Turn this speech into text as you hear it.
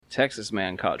Texas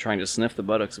man caught trying to sniff the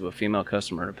buttocks of a female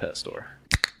customer at a pet store.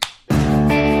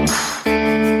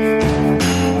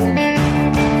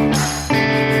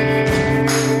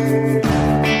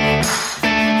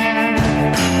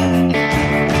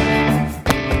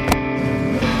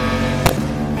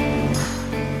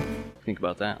 Think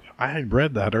about that. I had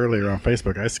read that earlier on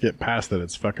Facebook. I skipped past it.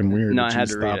 It's fucking weird. No, I had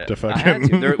to read it. I had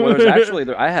to. There's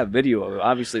actually, I have video of it.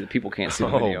 Obviously, the people can't see the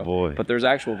video. Oh, boy. But there's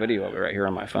actual video of it right here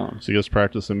on my phone. So you just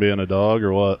practicing being a dog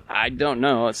or what? I don't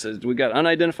know. It says, we got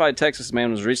unidentified Texas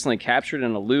man was recently captured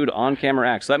in a lewd on-camera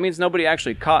act. So that means nobody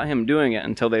actually caught him doing it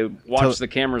until they watched the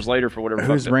cameras later for whatever.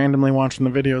 Who's randomly watching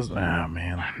the videos? Oh,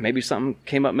 man. Maybe something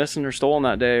came up missing or stolen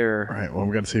that day. Or All right, well,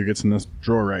 we got to see who gets in this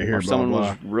drawer right here. Or someone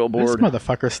was real bored. This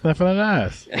motherfucker's sniffing an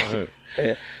ass.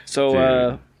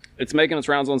 So it's making its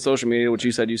rounds on social media, which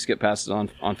you said you skipped past it on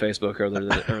Facebook earlier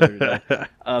today.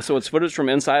 So it's footage from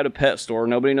inside a pet store.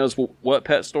 Nobody knows what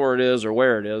pet store it is or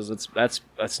where it is. That's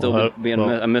still being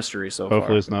a mystery so far.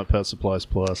 Hopefully it's not Pet Supplies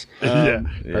Plus. Pet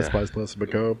Supplies Plus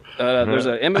Bacob. There's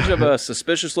an image of a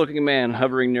suspicious-looking man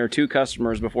hovering near two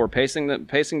customers before pacing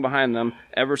behind them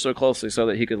ever so closely so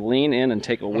that he could lean in and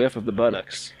take a whiff of the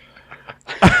buttocks.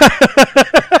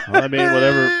 Well,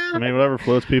 whatever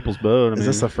floats people's boat. Is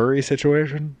this a furry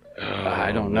situation?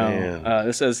 I don't know.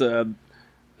 This says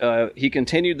he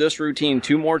continued this routine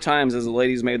 2 more times as the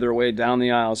ladies made their way down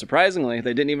the aisle. Surprisingly,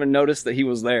 they didn't even notice that he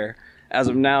was there. As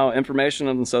of now, information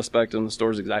on the suspect and the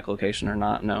store's exact location are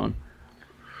not known.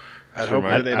 I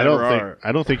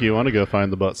don't think you want to go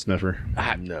find the butt sniffer.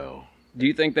 No. Do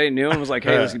you think they knew and was like,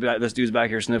 hey, this dude's back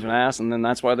here sniffing ass, and then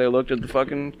that's why they looked at the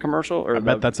fucking commercial? Or I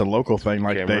bet that's a local thing.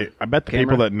 Like I bet the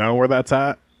people that know where that's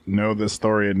at know this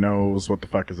story and knows what the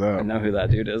fuck is up. I know who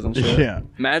that dude is and shit. Yeah.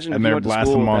 Imagine and if you they're went to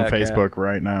blasting school them on with that Facebook guy.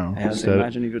 right now. Yeah,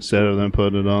 imagine you could instead of them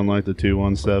putting it on like the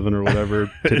 217 or whatever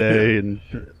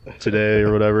today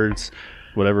or whatever, it's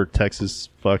whatever Texas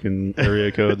fucking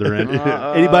area code they're in.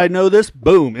 Anybody know this?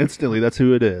 Boom! Instantly, that's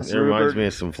who it is. It reminds me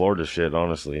of some Florida shit,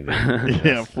 honestly.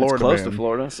 Yeah, Florida. It's close to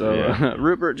Florida, so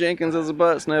Rupert Jenkins is a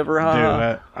butt sniffer.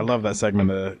 Dude, I love that segment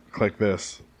of Click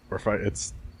This.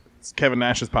 It's Kevin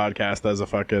Nash's podcast as a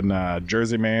fucking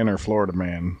Jersey man or Florida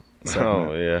man segment.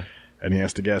 Oh, yeah. And he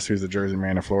has to guess who's a Jersey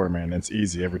man or Florida man. It's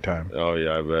easy every time. Oh,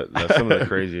 yeah, I bet. That's some of the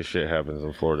craziest shit happens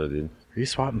in Florida, dude. Are you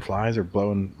swatting flies or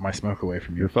blowing my smoke away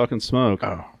from you? You're fucking smoke.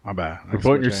 Oh, my bad. You're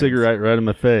pointing your cigarette right in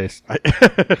my face.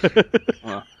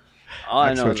 All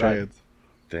I know is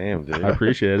damn, dude. I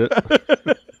appreciate it.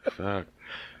 Fuck.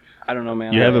 I don't know,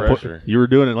 man. You were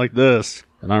doing it like this,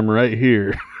 and I'm right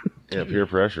here. Yeah, peer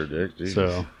pressure, dude. Jesus.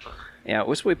 So, yeah,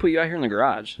 what's we put you out here in the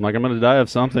garage? I'm going to die of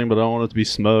something, but I don't want it to be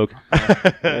smoke.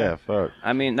 Yeah, fuck.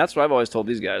 I mean, that's what I've always told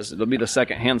these guys. It'll be the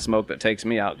second-hand smoke that takes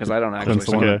me out because I don't actually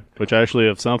smoke. Okay. Which actually,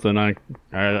 of something, I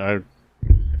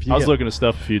was looking at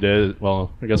stuff a few days.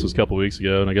 Well, I guess it was a couple weeks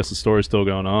ago, and I guess the story's still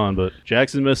going on. But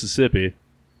Jackson, Mississippi,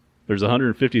 there's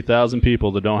 150,000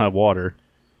 people that don't have water.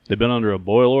 They've been under a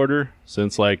boil order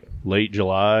since like late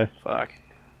July. Fuck.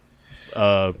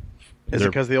 Is it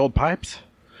because of the old pipes?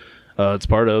 It's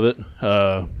part of it.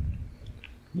 The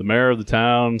mayor of the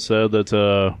town said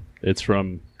that it's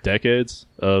from decades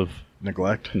of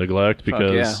neglect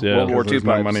because World War II there's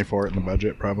no pipes. money for it in the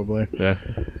budget, probably. Yeah,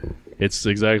 it's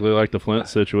exactly like the Flint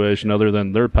situation. Other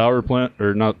than their their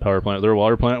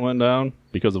water plant went down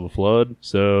because of a flood.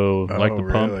 So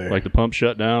the pump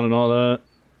shut down and all that.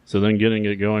 So then getting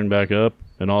it going back up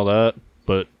and all that,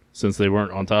 but since they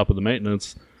weren't on top of the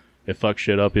maintenance, it fucked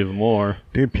shit up even more.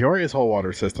 Dude, Peoria's whole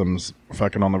water system's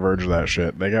fucking on the verge of that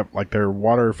shit. They got like their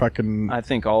water fucking I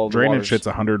think all the drainage shit's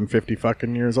 150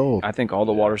 fucking years old. I think all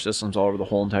the water systems all over the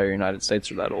whole entire United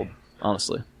States are that old,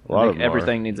 honestly. I think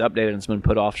everything needs updated and it's been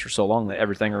put off for so long that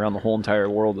everything around the whole entire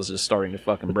world is just starting to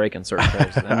fucking break in certain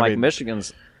places. And like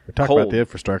Michigan's we talk cold. about the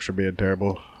infrastructure being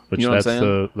terrible. Which you know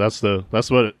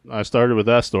that's what I started with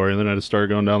that story, and then I just started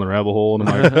going down the rabbit hole. And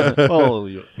I'm like, well,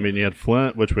 you had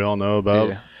Flint, which we all know about.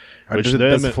 Yeah.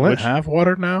 Does Flint have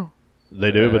water now?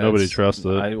 They do, but nobody trusts it.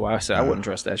 I wouldn't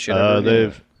trust that shit. I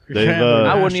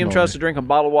wouldn't even trust to drink a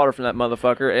bottle of water from that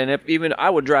motherfucker. And I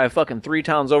would drive fucking 3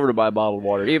 towns over to buy a bottle of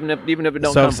water, even if it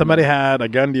don't. So if somebody had a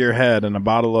gun to your head and a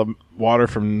bottle of water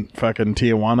from fucking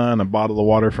Tijuana and a bottle of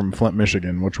water from Flint,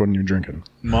 Michigan, which one are you drinking?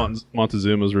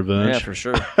 Montezuma's Revenge. Yeah, for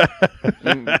sure. You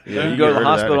can go to the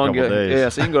hospital and get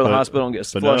so you can go to the hospital and get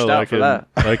flushed out for that.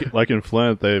 Like in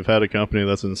Flint, they've had a company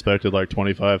that's inspected like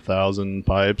 25,000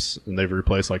 pipes, and they've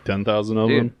replaced like 10,000 of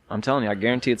them. I'm telling you, I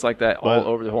guarantee it's like that all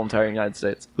over the whole entire United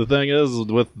States. The thing is,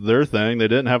 with their thing, they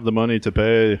didn't have the money to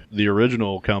pay the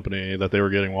original company that they were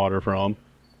getting water from,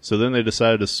 so then they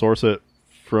decided to source it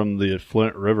from the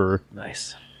Flint River.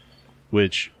 Nice.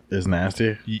 Which is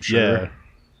nasty. Yeah.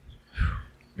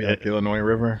 Be like the Illinois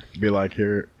River. It'd be like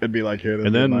here.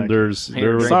 And then Hey,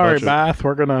 sorry, Bath.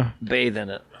 We're gonna bathe in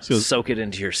it. Soak it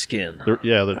into your skin.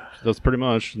 That's pretty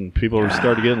much. And people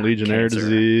started getting Legionnaire Cancer.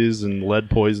 disease and lead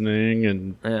poisoning,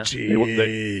 and Yeah.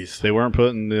 they weren't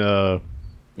putting the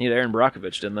Need Aaron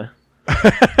Brockovich, didn't they?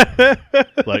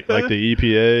 like the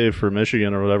EPA for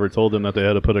Michigan or whatever told them that they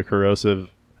had to put a corrosive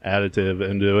additive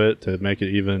into it to make it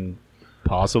even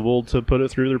possible to put it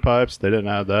through their pipes. They didn't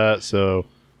have that, so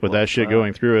with that shit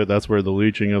going through it, that's where the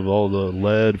leaching of all the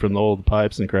lead from the old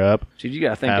pipes and crap. Dude, you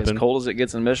gotta think happened. as cold as it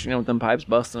gets in Michigan with them pipes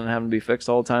busting and having to be fixed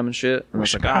all the time and shit. And we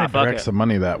it's should like, probably fuck direct it. some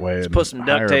money that way. And put some duct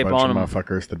hire tape a bunch on of 'em.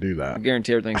 motherfuckers to do I that.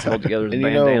 guarantee everything's held together with And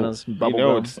bandanas, bubble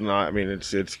gum. it's not. I mean,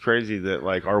 it's crazy that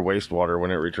like our wastewater when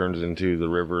it returns into the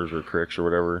rivers or creeks or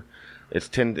whatever,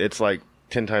 it's like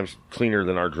 10 times cleaner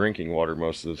than our drinking water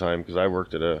most of the time. Because I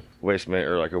worked at a waste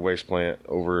plant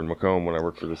over in Macomb when I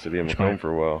worked for the city of Macomb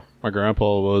for a while. My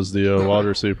grandpa was the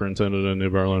water superintendent in New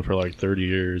Berlin for like 30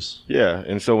 years. Yeah,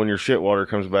 and so when your shit water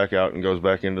comes back out and goes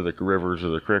back into the rivers or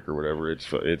the creek or whatever,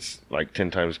 it's like 10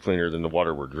 times cleaner than the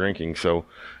water we're drinking. So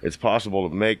it's possible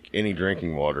to make any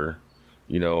drinking water,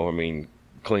 I mean,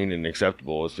 clean and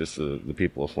acceptable. It's just the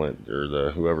people of Flint or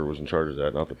whoever was in charge of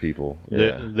that, not the people.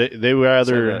 Yeah, They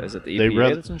rather Is it the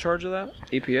EPA that's in charge of that?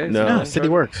 EPA? No. No, City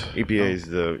Works. EPA is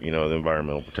the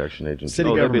Environmental Protection Agency. City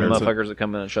Oh, they'd be the government's motherfuckers that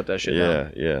come in and shut that shit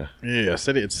down. Yeah. Yeah,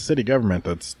 it's city government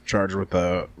that's charged with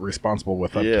responsible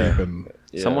with upkeep Yeah. and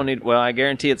Yeah. I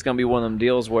guarantee it's going to be one of them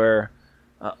deals where,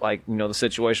 the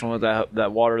situation with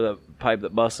that water, pipe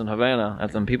that busts in Havana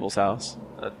at them people's house.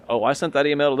 I sent that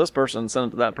email to this person, sent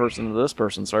it to that person, to this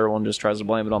person, so everyone just tries to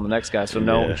blame it on the next guy. So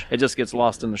Yeah. it just gets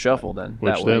lost in the shuffle then.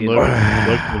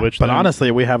 But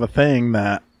honestly, we have a thing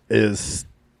that is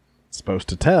supposed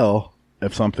to tell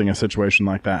if a situation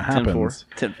like that happens.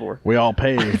 10-4. We all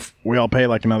pay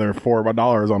like another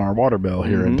 $4 on our water bill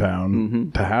here in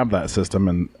town to have that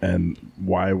system, and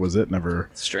why was it never?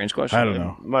 It's a strange question. I don't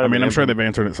know. might have I'm been sure they've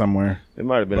answered it somewhere. It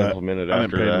might have been But implemented I didn't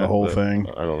after pay that. the whole but thing.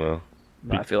 I don't know.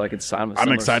 I feel like it's I'm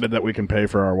excited that we can pay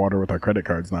for our water with our credit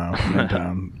cards now in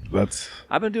town.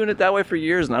 I've been doing it that way for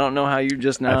years, and I don't know how you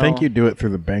just now. I think you do it through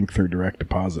the bank through direct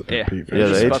deposit. Yeah. Pete Yeah,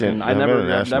 Fish. the Just ATM I never had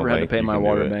National to Bank, pay you my can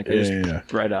water do it. bank. Yeah, It's yeah.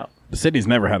 right out. The city's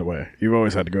never had a way. You've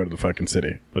always had to go to the fucking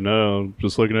city. But no,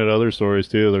 just looking at other stories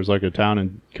too. There's like a town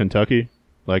in Kentucky,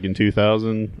 like in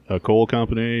 2000, a coal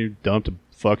company dumped a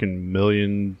fucking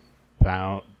millions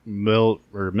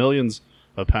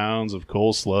of pounds of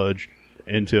coal sludge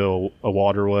into a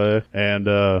waterway, and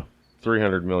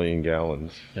 300 million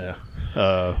gallons.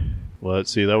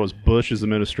 let's see, that was Bush's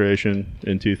administration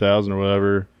in 2000 or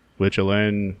whatever. Which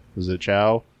Elaine, was it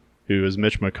Chow, who is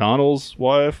Mitch McConnell's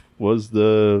wife, was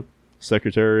the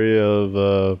Secretary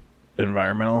of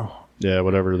Environmental.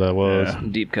 whatever that was. Yeah.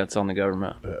 Deep cuts on the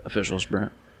government officials,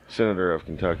 Brent. Senator of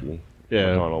Kentucky. Yeah,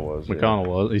 McConnell was. McConnell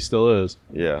was. He still is.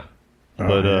 Yeah.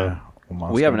 But,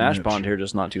 We have an ash pond here,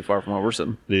 just not too far from where we're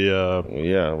sitting. Yeah,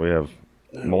 we have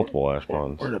multiple ash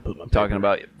ponds. Talking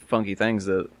about funky things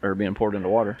that are being poured into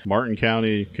water. Martin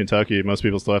County, Kentucky, most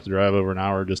people still have to drive over an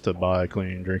hour just to buy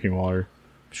clean drinking water.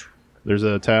 There's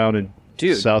a town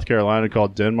in South Carolina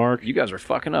called Denmark. You guys are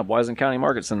fucking up. Why isn't County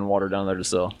Market sending water down there to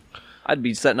sell? I'd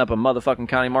be setting up a motherfucking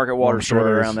County Market water store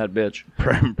around that bitch.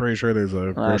 I'm pretty sure there's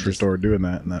a grocery store doing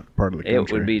that in that part of the country.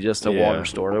 It would be just a water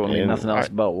store. There wouldn't be nothing else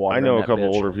but water. I know in a couple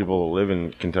that bitch. older people that live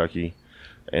in Kentucky,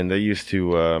 and they used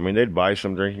to, they'd buy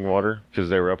some drinking water because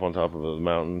they were up on top of the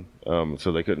mountain,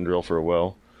 so they couldn't drill for a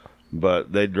well.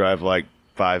 But they'd drive like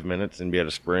 5 minutes and be at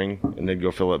a spring, and they'd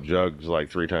go fill up jugs like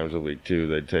 3 times a week too.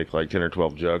 They'd take like 10 or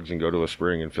 12 jugs and go to a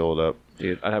spring and fill it up.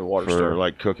 Dude, I'd have a water for store.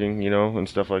 like cooking, and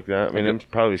stuff like that. I mean, it's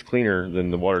probably cleaner than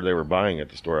the water they were buying at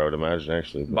the store, I would imagine,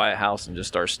 actually. Buy a house and just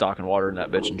start stocking water in that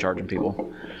bitch and charging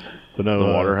people. But no, The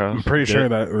water I'm house. pretty sure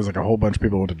that it was like a whole bunch of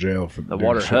people went to jail for The doing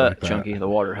water shit hut, like that. Chunky. The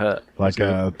water hut. Like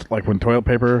when toilet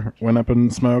paper went up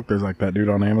in smoke, there's like that dude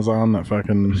on Amazon that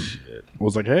fucking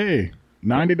was like, hey,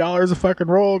 $90 a fucking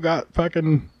roll, got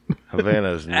fucking...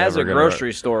 Havana's never As a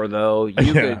grocery store, though, you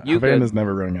Havana's could.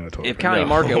 never running out of toilet If paper. County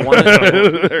Market wanted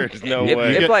to, There's no if,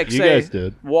 way. if like You say guys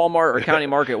did. Walmart or County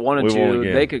Market wanted We won't to,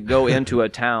 again. they could go into a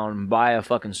town, buy a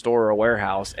fucking store or a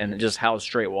warehouse, and just house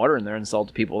straight water in there and sell it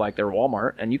to people like they're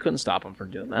Walmart, and you couldn't stop them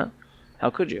from doing that. How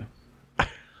could you?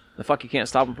 The fuck you can't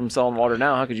stop them from selling water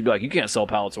now? How could you be like, you can't sell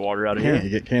pallets of water out of Yeah, here? you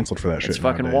get canceled for that shit. It's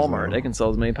fucking nowadays, Walmart. though. They can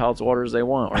sell as many pallets of water as they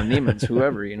want, or Neiman's,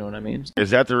 whoever. You know what I mean? Is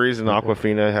that the reason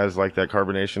Aquafina has like that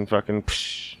carbonation fucking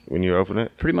psh when you open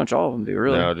it? Pretty much all of them do.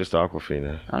 Really? No, just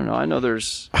Aquafina. I don't know. I know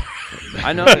there's.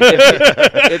 I know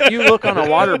if you look on a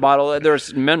water bottle,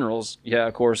 there's minerals, yeah,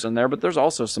 of course, in there, but there's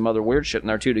also some other weird shit in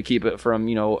there too to keep it from,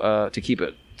 to keep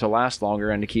it to last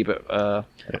longer and to keep it. I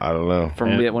don't know.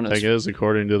 From when it's. I guess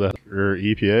according to the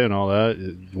EPA and all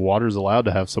that, water's allowed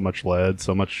to have so much lead,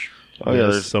 so much.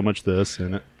 There's so much this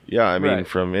in it. Yeah, I mean, Right.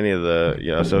 from any of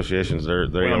the associations, they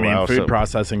Well, I allow mean, food some,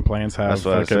 processing plants have That's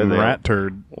what I said, fucking they- rat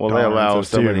turd. well, they allow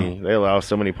tolerances, so too. many. They allow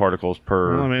so many particles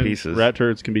per Well, I mean, pieces. rat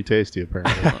turds can be tasty,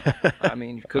 apparently. I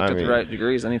mean, cooked at the right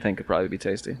degrees, anything could probably be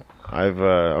tasty. I've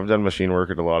done machine work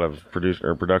at a lot of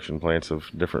production plants of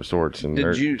different sorts, and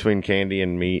between candy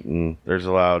and meat, and there's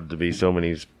allowed to be so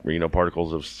many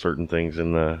particles of certain things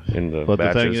in the But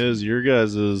batches. the thing is, your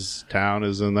guys' town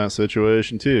is in that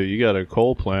situation too. You got a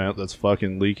coal plant that's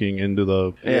fucking leaking into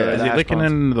the. Yeah, Is the it ash leaking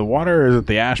ponds. into the water, or is it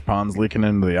the ash ponds leaking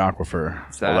into the aquifer?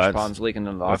 It's the Well, ash that's- ponds leaking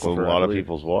into the That's a aquifer. lot I of believe.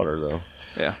 people's water, though.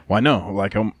 Yeah, Well, I know,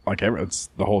 it's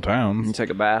the whole you town. take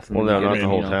a bath. And Well, no, you not get the in,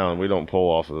 whole town. We don't pull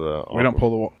off of the. We don't pull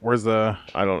the. Where's the?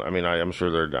 I'm sure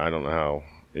they're. I don't know how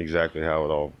exactly how it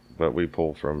all, but we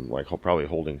pull from probably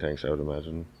holding tanks. I would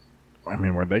imagine. I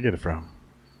mean, where'd they get it from?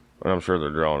 And I'm sure they're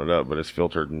drawing it up, but it's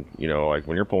filtered. And like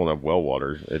when you're pulling up well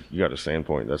water, you got a sand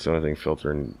point. That's the only thing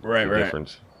filtering Right, the right.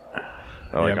 difference.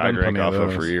 I've I done drank plenty off of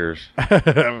of for those. years.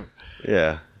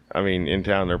 Yeah, I mean, in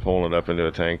town they're pulling it up into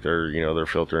a tank. They're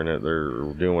filtering it. They're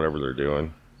doing whatever they're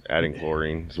doing. Adding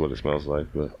chlorine is what it smells like.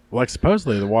 But Like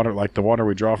supposedly the water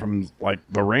we draw from like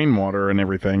the rainwater and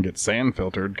everything gets sand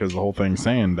filtered because the whole thing's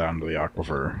sand down to the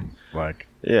aquifer. Like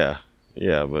yeah,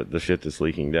 but the shit that's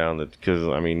leaking down, because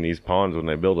I mean, these ponds when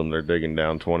they build them, they're digging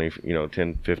down 20,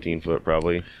 10, 15 foot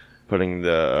probably, putting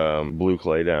the blue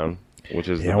clay down, which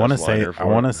is yeah, the I want to best say liner for I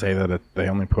want to it. say that they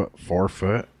only put 4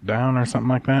 foot down or something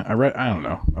like that. I don't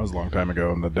know. That was a long time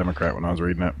ago in the Democrat when I was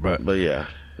reading it, but yeah,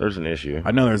 there's an issue.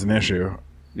 I know there's an issue.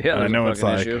 Yeah, I there's know a it's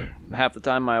fucking like issue. Half the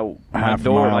time my half a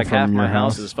door, mile like half from my your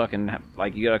house house. is fucking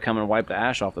like you gotta come and wipe the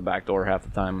ash off the back door half the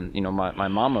time. My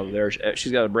mom over there,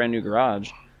 she's got a brand new garage,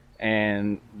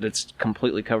 and it's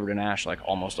completely covered in ash like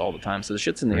almost all the time. So the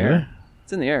shit's in the Really? air.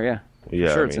 It's in the air, yeah. Yeah,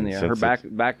 For sure, I it's in mean, the air. Her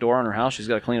since back door on her house, she's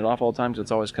got to clean it off all the time because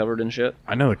it's always covered in shit.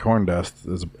 I know the corn dust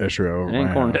is an issue over It ain't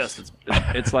my corn house. dust.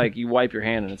 It's like you wipe your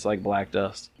hand and it's like black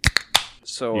dust.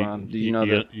 So, do you know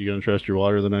that? You gonna trust your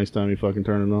water the next time you fucking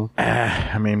turn it on?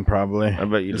 I mean, probably. I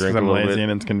bet you Just drink 'cause a I'm little lazy bit.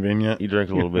 and it's convenient. You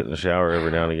drink a little bit in the shower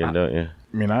every now and again, don't you?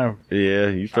 I mean, I Yeah,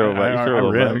 you throw back. You throw a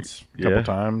little rinse back. a couple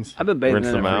times. I've been bathing Rinse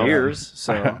in them it out. for years.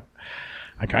 So,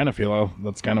 I kind of feel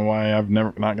that's kind of why I've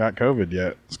never not got COVID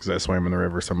yet. It's because I swam in the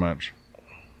river so much.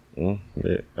 Yeah,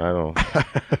 I don't.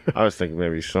 I was thinking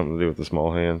maybe something to do with the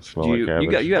small hands. Smell like you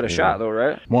cabbage. had a shot though,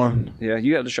 right? One. Yeah,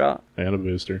 you had a shot. And a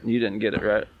booster. You didn't get it,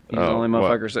 right? You're the Oh, only what?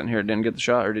 motherfucker sitting here that didn't get the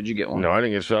shot, or did you get one? No, I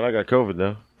didn't get shot. I got COVID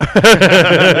though.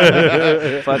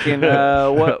 Fucking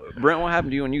what, Brent? What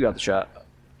happened to you when you got the shot?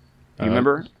 You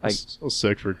remember? I was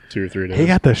sick for 2 or 3 days. He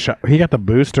got the shot. He got the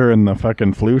booster and the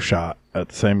fucking flu shot at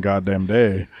the same goddamn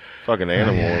day. Fucking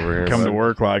animal over here. Come to bud.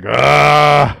 work like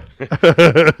ah.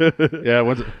 Yeah, I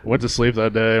went to sleep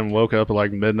that day and woke up at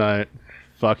like midnight,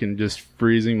 fucking just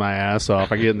freezing my ass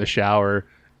off. I get in the shower.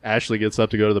 Ashley gets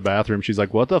up to go to the bathroom. She's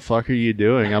like, "What the fuck are you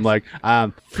doing?" I'm like,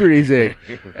 "I'm freezing."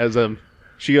 As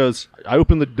she goes, I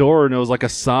opened the door and it was like a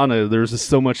sauna. There was just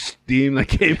so much steam that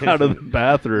came out of the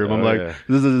bathroom. I'm Oh, like, yeah.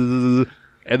 "Zzz."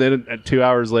 And then 2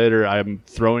 hours later, I'm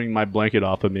throwing my blanket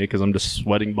off of me because I'm just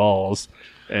sweating balls.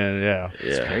 And yeah,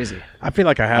 It's crazy. I feel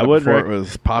like I had I it wouldn't before rec- it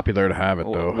was popular to have it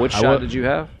though. Which I shot would- did you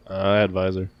have? I had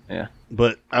Pfizer. Yeah.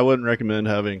 But I wouldn't recommend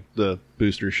having the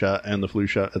booster shot and the flu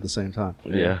shot at the same time.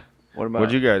 Yeah. What about?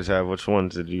 What'd you guys have? Which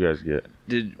ones did you guys get?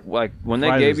 Did like when they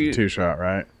Pfizer's gave the you? 2-shot,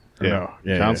 right? Or no.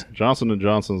 Yeah. Johnson and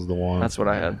Johnson's the one. That's what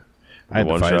I had. I had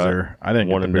the one shot, Pfizer. I didn't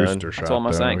one get the and done. booster shot. I told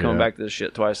my son I ain't coming yeah. back to this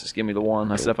shit twice. Just give me the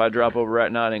one. I said if I drop over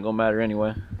right now, it ain't gonna matter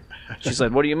anyway. She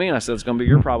said, "What do you mean?" I said, "It's gonna be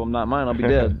your problem, not mine. I'll be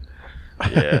dead."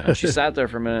 Yeah. And she sat there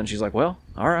for a minute and she's like, "Well,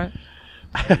 all right."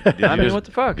 Did I you mean, just- what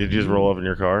the fuck? Did you just roll up in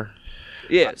your car?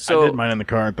 Yeah. I So did mine in the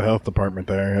car at the health department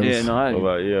there. It yeah, was- no, What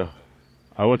about you?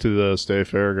 I went to the State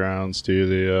Fairgrounds to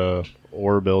the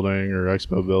OR building or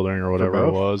Expo building or whatever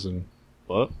it both? was, and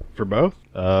what? for both.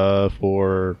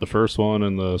 For the first one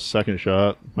and the second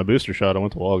shot, my booster shot, I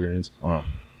went to Walgreens. Wow.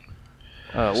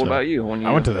 what about you? When you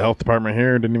I went to the health department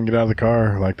here. Didn't even get out of the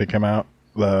car. Like they came out.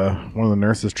 One of the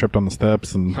nurses tripped on the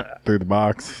steps and threw the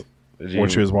box Did you, when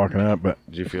she was walking up. But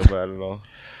Did you feel bad at all?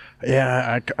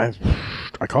 yeah,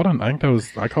 I called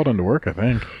into work, I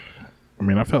think. I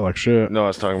mean, I felt like shit. No, I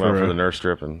was talking about for the nurse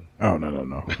stripping. Oh,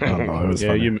 no. It was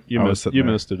funny. You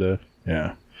missed today.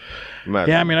 Yeah.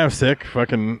 Yeah, I mean, I was sick.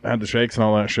 Fucking had the shakes and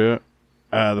all that shit.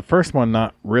 The first one,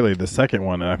 not really. The second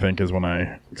one, I think, is when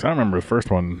because I don't remember the first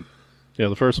one. Yeah,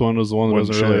 the first one was the one that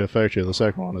doesn't really affect you. The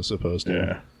second one is supposed to.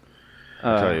 Yeah.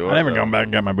 I'll tell you what, I never gone back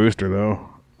and got my booster, though.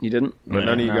 You didn't? But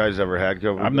none of you guys ever had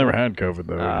COVID? I've never had COVID,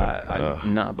 though.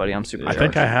 No, buddy, I'm super I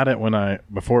think I had it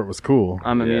before it was cool.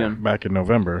 I'm immune. Back in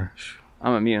November.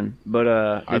 I'm immune. But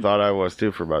I thought I was,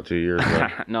 too, for about 2 years.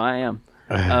 No, I am.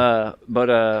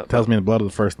 Tells me the blood of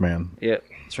the first man. Yeah,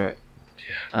 that's right.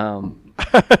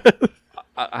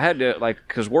 I had to,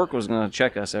 because work was going to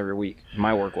check us every week.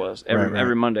 My work was.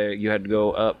 Every Monday, you had to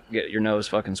go up, get your nose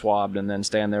fucking swabbed, and then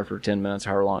stand there for 10 minutes,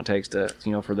 however long it takes to,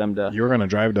 for them to... You were going to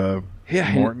drive to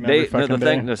Morton every fucking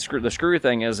day? The screwy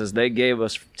thing is they gave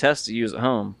us tests to use at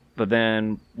home, but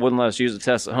then wouldn't let us use the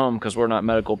tests at home because we're not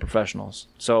medical professionals.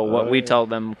 So what we tell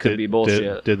them could be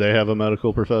bullshit. Did they have a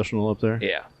medical professional up there?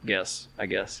 Yeah, I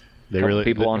guess. They really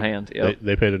people on hand. Yep.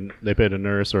 They paid a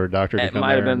nurse or a doctor to come there. It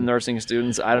might have been nursing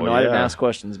students. I don't know. I didn't ask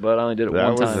questions, but I only did it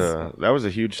one time. That was a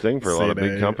huge thing for a lot of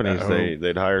big companies.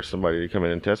 They'd hire somebody to come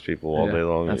in and test people all day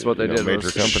long. That's what they did.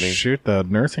 Major companies. Shoot, the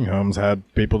nursing homes had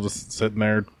people just sitting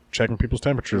there checking people's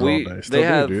temperatures all day. They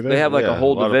have a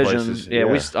whole division. I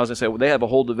was gonna say they have a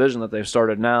whole division that they've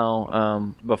started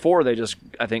now. Before they just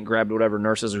I think grabbed whatever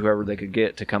nurses or whoever they could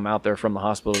get to come out there from the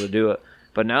hospital to do it.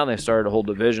 But now they've started a whole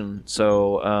division.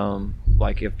 So,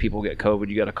 if people get COVID,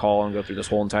 you got to call and go through this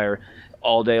whole entire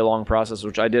all day long process,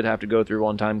 which I did have to go through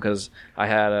one time because I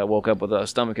had woke up with a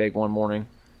stomach ache one morning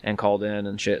and called in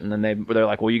and shit. And then they're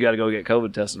like, well, you got to go get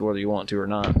COVID tested whether you want to or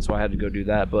not. So I had to go do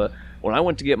that. But when I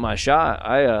went to get my shot,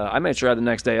 I made sure I had the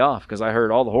next day off because I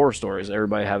heard all the horror stories.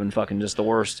 Everybody having fucking just the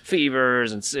worst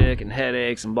fevers and sick and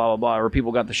headaches and blah, blah, blah. Or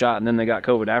people got the shot and then they got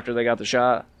COVID after they got the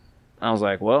shot. I was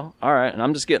like, well, all right. And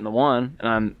I'm just getting the one.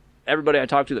 And everybody I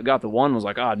talked to that got the one was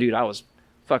like, oh, dude, I was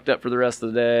fucked up for the rest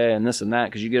of the day and this and that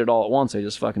because you get it all at once. They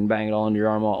just fucking bang it all into your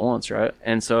arm all at once, right?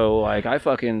 And so, I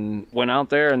fucking went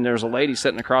out there and there's a lady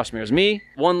sitting across from me. It was me,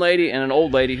 one lady, and an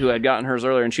old lady who had gotten hers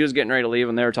earlier, and she was getting ready to leave,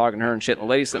 and they were talking to her and shit. And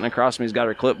the lady sitting across from me's got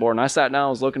her clipboard, and I sat down, I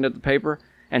was looking at the paper,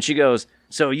 and she goes,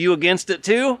 so you against it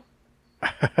too?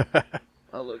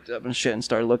 I looked up and shit and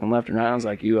started looking left and right. I was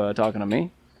like, you talking to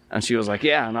me? And she was like,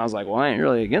 yeah. And I was like, well, I ain't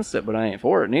really against it, but I ain't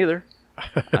for it neither.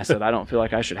 I said, I don't feel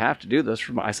like I should have to do this.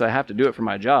 I said, I have to do it for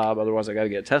my job. Otherwise, I got to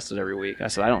get tested every week. I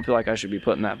said, I don't feel like I should be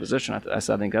put in that position. I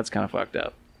said, I think that's kind of fucked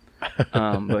up.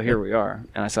 But here we are.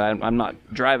 And I said, I'm not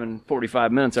driving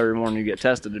 45 minutes every morning to get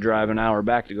tested to drive an hour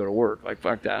back to go to work. Like,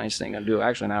 fuck that. I just ain't going to do it.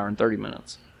 Actually, an hour and 30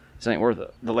 minutes. This ain't worth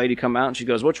it. The lady come out and she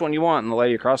goes, which one you want? And the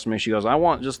lady across from me, she goes, I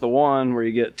want just the one where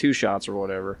you get 2 shots or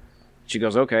whatever. She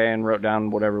goes, okay, and wrote down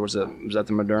whatever was that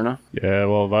the Moderna? Yeah,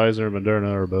 well, Pfizer and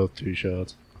Moderna are both 2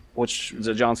 shots. Which is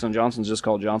it? Johnson & Johnson's just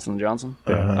called Johnson & Johnson?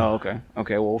 Uh-huh. Oh, okay.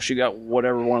 Okay, well, she got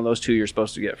whatever one of those 2 you're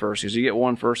supposed to get first. Because you get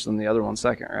one first and the other one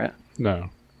second, right? No.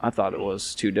 I thought it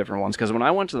was 2 different ones. Because when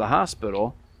I went to the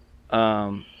hospital...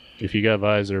 if you got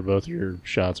Pfizer, both your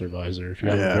shots are Pfizer. If you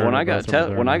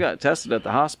Moderna, when I got tested at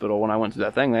the hospital, when I went to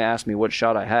that thing, they asked me what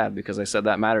shot I had because they said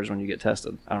that matters when you get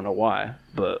tested. I don't know why,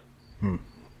 but...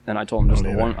 And I told them just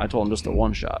the one. I told them just the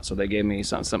one shot. So they gave me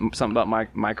something about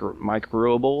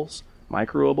microbials.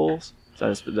 Microbials.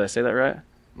 Did I say that right?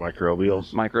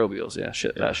 Microbials. Yeah.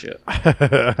 Shit. That shit.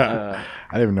 I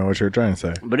didn't even know what you were trying to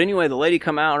say. But anyway, the lady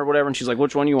come out or whatever, and she's like,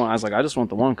 "Which one you want?" I was like, "I just want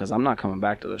the one because I'm not coming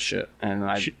back to this shit." And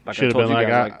I should have been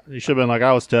you should have been like,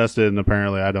 I was tested, and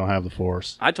apparently I don't have the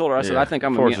force. I told her, I said, I think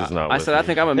I'm immune. I said, I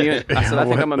think I'm immune. I said, I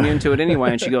think I'm immune to it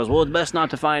anyway. And she goes, well, it's best not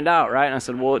to find out, right? And I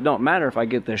said, well, it don't matter if I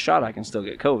get this shot, I can still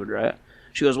get COVID, right?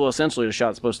 She goes, well, essentially the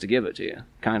shot's supposed to give it to you,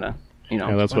 kind of.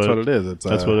 Yeah, that's what it is.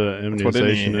 That's what an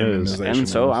immunization is. And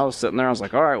so I was sitting there. I was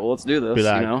like, all right, well, let's do this.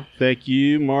 Like, thank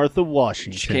you, Martha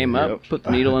Washington. She came up, put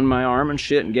the needle in my arm and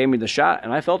shit, and gave me the shot.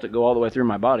 And I felt it go all the way through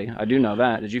my body. I do know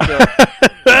that. Did you feel it?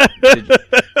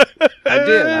 I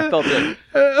did. I felt it.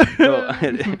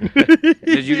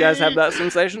 Did you guys have that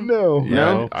sensation? No. Yeah,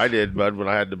 no? I did, bud, when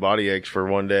I had the body aches for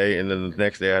one day, and then the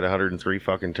next day I had 103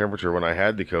 fucking temperature when I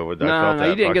had the COVID. No,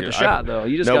 you didn't get the shot, though.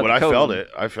 You just got the COVID.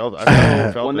 I felt it.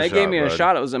 I felt when they gave me a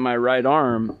shot, it was in my right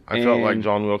arm. I felt like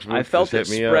John Wilkes Booth. I felt it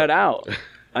spread out.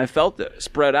 I felt it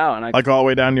spread out, and like all the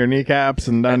way down your kneepcaps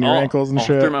and down your ankles and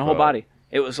shit, through my whole body.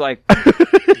 It was like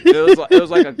it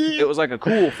was like a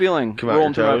cool feeling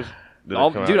rolling through my.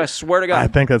 Dude, I swear to God. I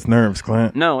think that's nerves,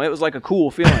 Clint. No, it was like a cool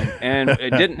feeling, and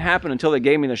it didn't happen until they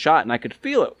gave me the shot, and I could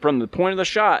feel it from the point of the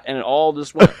shot, and it all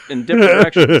just went in different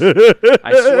directions.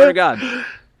 I swear to God.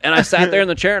 And I sat there in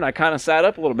the chair, and I kind of sat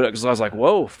up a little bit because I was like,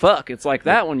 whoa, fuck. It's like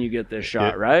that when you get this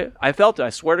shot, right? I felt it. I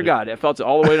swear to God. I felt it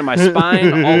all the way to my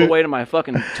spine, all the way to my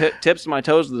fucking tips of my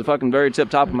toes to the fucking very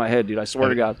top of my head, dude. I swear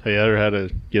to God. Have you ever had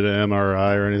to get an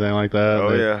MRI or anything like that?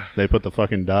 Oh, They put the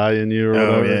fucking dye in you or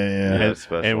whatever.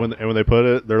 Yeah. And when they put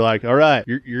it, they're like, all right,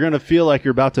 you're going to feel like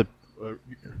you're about to...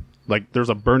 like there's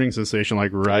a burning sensation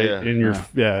like in your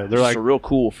they're it's like a real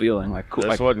cool feeling, like cool.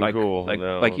 This wasn't cool. Like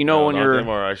no, like you know when you're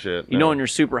MRI shit. You know when you're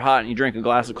super hot and you drink a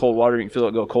glass of cold water, and you feel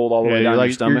it go cold all the way down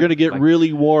your stomach. You're gonna get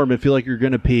really warm and feel like you're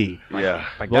gonna pee. Yeah.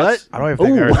 What? I don't even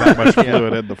think there's that much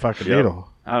fluid in the fucking needle.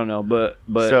 I don't know, but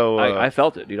So, I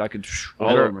felt it, dude. I could. Was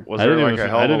I there didn't like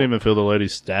a I didn't even feel the lady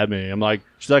stab me. I'm like,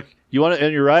 she's like, you want it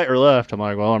in your right or left? I'm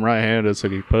like, well, I'm right-handed, so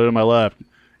you put it in my left.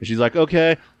 And she's like,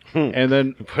 okay. And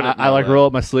then I like roll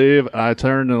up my sleeve, and I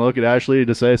turned and look at Ashley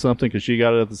to say something because she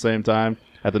got it at the same time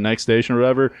at the next station or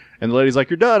whatever. And the lady's like,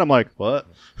 "You're done." I'm like, "What?"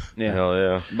 Yeah, Hell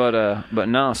yeah. But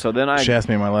no. So then She asked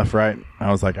me my left, right.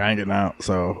 I was like, I ain't getting out.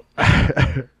 So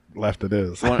left it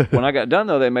is. when I got done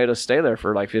though, they made us stay there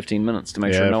for like 15 minutes to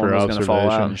make sure no one was going to fall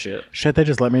out observation. and shit. Shit, they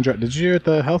just let me drive. Did you at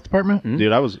the health department?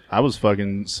 Dude, I was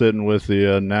fucking sitting with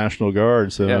the National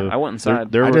Guard. So Yeah, I went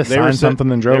inside. I just signed something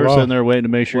and drove They were off. sitting there waiting to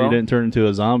make sure Well- you didn't turn into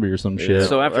a zombie or some shit.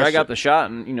 So after That's I got the shot,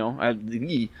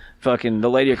 and fucking the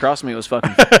lady across from me was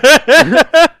fucking.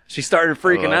 She started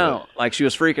freaking out, like she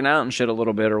was freaking out and shit a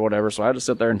little bit or whatever. So I had to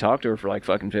sit there and talk to her for like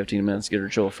fucking 15 minutes, get her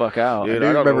to chill the fuck out. Dude, I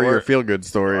I don't remember know your where- feel-good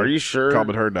story. Are you sure?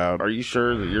 Calming her down. Are you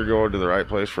sure that you're going to the right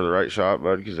place for the right shot,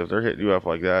 bud? Because if they're hitting you up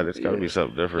like that, it's got to be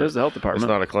something different. It was the health department. It's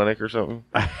not a clinic or something.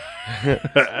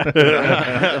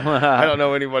 I don't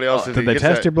know anybody else. Did they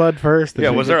test your blood first? Yeah,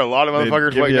 was there a lot of They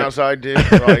motherfuckers give waiting you- outside, dude?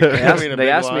 Like, They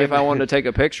asked me if I wanted to take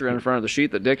a picture in front of the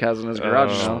sheet that Dick has in his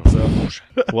garage now. So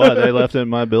What? They left it in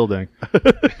my building.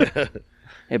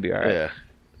 it'd be all right. Yeah.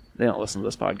 They don't listen to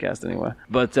this podcast anyway.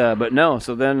 But no.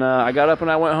 So then I got up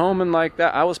and I went home, and like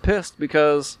that, I was pissed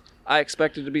because I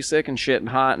expected to be sick and shit and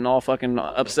hot and all fucking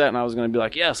upset, and I was going to be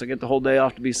like, yes, I get the whole day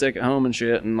off to be sick at home and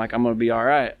shit, and like I'm going to be all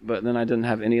right. But then I didn't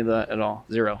have any of that at all.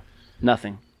 Zero.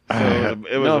 Nothing.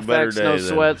 It was No a better effects, day no then.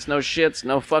 sweats, no shits,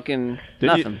 no fucking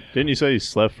nothing. Didn't you say you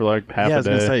slept for like half Yeah, I a was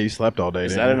going to day? say you slept all day.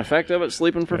 Is didn't that you? an effect of it,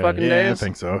 sleeping for fucking Yeah, days? I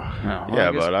think so. No, well, Yeah,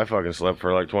 I guess- but I fucking slept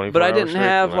for like 24 But I hours didn't straight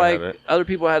have when I had like it. other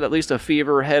people had at least a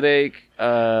fever, headache,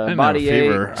 I didn't body have a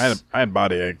fever. aches, I had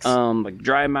body aches. like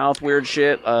dry mouth, weird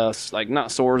shit, like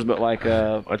not sores, but like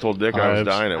I told Dick I was Hives.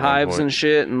 dying at hives one point. and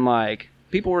shit, and like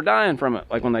people were dying from it,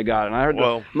 like when they got it. And I heard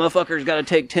Well- the motherfuckers got to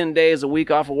take 10 days, a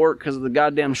week off of work because the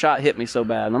goddamn shot hit me so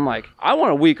bad. And I'm like, I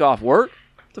want a week off work.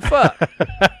 The fuck?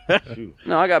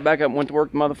 No, I got back up and went to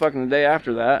work the motherfucking the day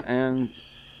after that, and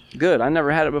good. I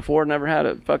never had it before, never had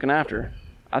it fucking after.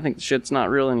 I think the shit's not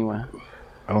real anyway.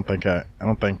 I don't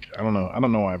know. I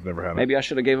don't know why I've never had it. Maybe I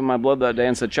should have gave him my blood that day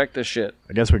and said, check this shit.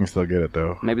 I guess we can still get it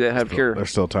though. Maybe they have cure. There's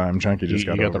still time. Chunky You just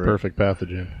got got over the it. perfect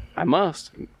pathogen. I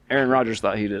must. Aaron Rodgers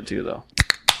thought he did too, though.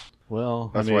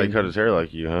 Well, That's why he cut his hair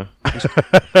like you, huh?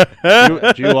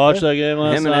 Did you watch that game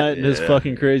last Him and night? And his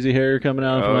fucking crazy hair coming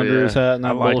out from Oh, under yeah. his hat and I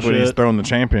that like when he's bullshit. throwing the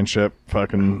championship.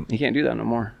 Fucking He can't do that no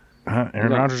more.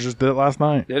 Aaron Rodgers just did it last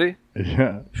night. Did he?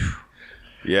 Yeah.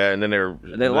 Yeah, and then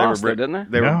They lost, though, didn't they?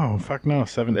 They were, No, fuck no.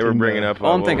 17. they were bringing up.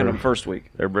 Oh, I'm what thinking were- of first week.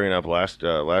 They were bringing up last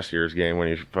year's game when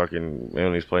he's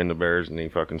playing the Bears and he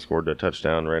fucking scored that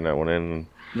touchdown, ran that one in.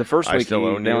 The first I week, still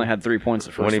own they you. only had 3 points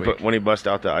the first week. When he bust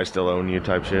out the "I still own you"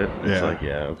 type shit, it's Yeah. like,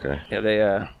 yeah, okay. Yeah,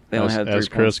 they only had 3 As points.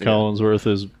 Chris to get. Collinsworth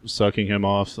is sucking him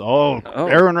off. Oh, Oh.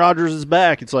 Aaron Rodgers is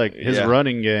back. It's like his Yeah.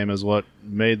 running game is what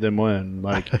made them win.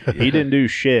 Like he didn't do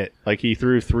shit. Like he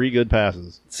threw 3 good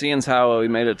passes. Seeing as how we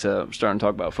made it to starting to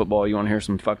talk about football, you want to hear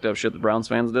some fucked up shit the Browns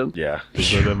fans did? Yeah,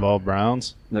 Does it involve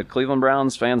Browns? The Cleveland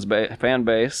Browns fan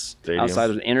base Stadium. outside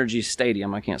of the Energy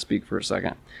Stadium. I can't speak for a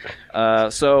second.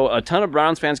 So a ton of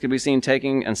Browns fans could be seen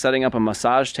taking and setting up a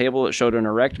massage table that showed an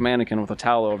erect mannequin with a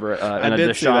towel over it in a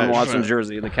did see Deshaun that. Watson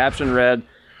jersey. The caption read,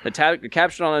 the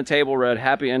caption on the table read,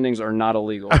 "Happy endings are not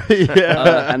illegal."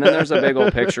 Yeah. And then there's a big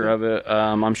old picture of it.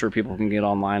 I'm sure people can get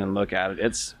online and look at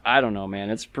it. I don't know, man.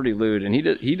 It's pretty lewd. And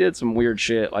he did some weird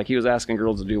shit. Like he was asking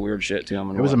girls to do weird shit to him.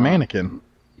 And It was a whatnot. mannequin.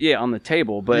 Yeah, on the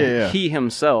table, but Yeah. he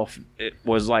himself it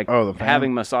was like Oh, the fan?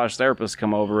 having massage therapists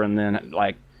come over and then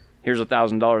like, here's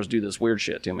 $1,000, do this weird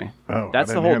shit to me. Oh, I That's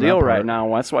the didn't whole hear that deal part. right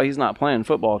now. That's why he's not playing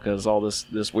football because all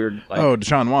this weird. Like, Oh,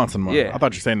 Deshaun Watson one. Yeah. I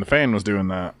thought you were saying the fan was doing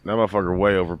that. that motherfucker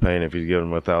way overpaying if he's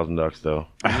giving him $1,000 though.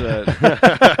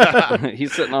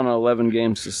 he's sitting on an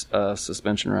 11-game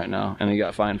suspension right now, and he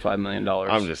got fined $5 million.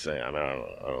 I'm just saying. I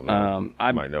don't know.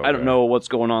 I Might know don't that. know what's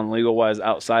going on legal wise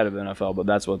outside of NFL, but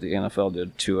that's what the NFL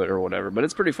did to it or whatever. But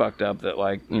it's pretty fucked up that,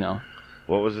 like, you know,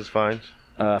 What was his fines?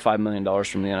 $5 million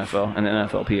from the NFL and the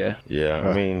NFLPA. Yeah,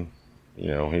 I mean, he's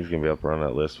going to be up on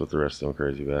that list with the rest of them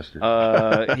crazy bastards.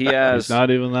 He has... He's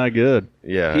not even that good.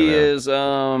 Yeah. He is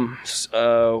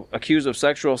accused of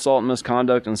sexual assault and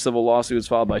misconduct in civil lawsuits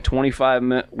filed by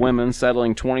 25 women,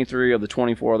 settling 23 of the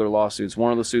 24 other lawsuits.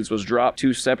 One of the suits was dropped.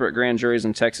 2 separate grand juries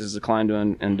in Texas declined to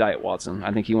indict Watson.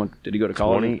 I think did he go to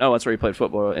college? 20? Oh, that's where he played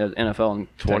football at NFL in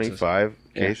 25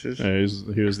 Texas. cases?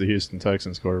 Yeah, he was the Houston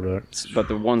Texans quarterback. But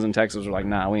the ones in Texas were like,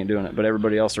 nah, we ain't doing it. But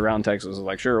everybody else around Texas was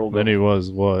like, sure, we'll go. Then he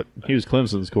was what? He was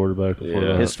Clemson's quarterback before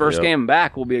that. His first game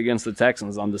back will be against the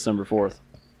Texans on December 4th.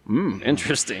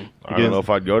 Interesting. I don't know if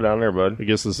I'd go down there, bud. I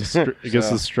guess this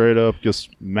is straight up just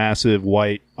massive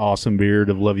white awesome beard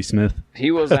of Lovie Smith.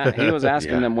 He was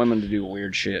asking them women to do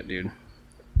weird shit, dude.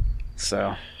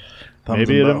 So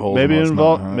maybe it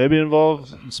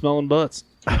involves smelling butts.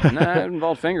 Nah, it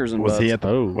involved fingers and was butts.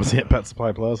 Was he at Pet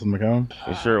Supply Plus in Macomb?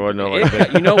 You sure it wasn't no like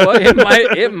that? You know what?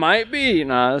 It might be.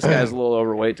 Nah, this guy's a little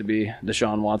overweight to be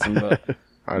Deshaun Watson, but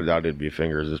I doubt it'd be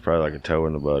fingers. It's probably like a toe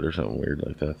in the butt or something weird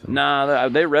like that. Nah,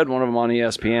 they read one of them on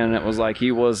ESPN, and it was like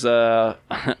he was. Can't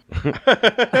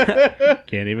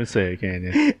even say it, can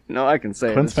you? No, I can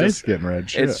say Clint's it. face getting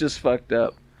red. Shit. It's just fucked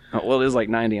up. Well, it is like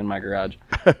 90 in my garage.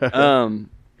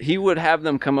 He would have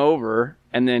them come over,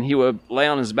 and then he would lay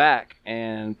on his back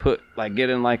and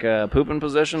get in like a pooping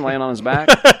position, laying on his back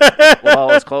with all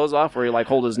his clothes off, where he like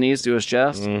hold his knees to his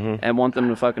chest and want them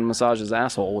to fucking massage his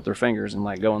asshole with their fingers and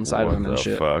like go inside of him and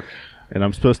shit. Fuck? And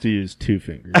I'm supposed to use 2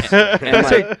 fingers.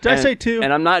 Did I say 2?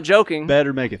 And I'm not joking.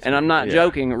 Better make it 3. And I'm not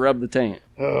joking. Rub the taint.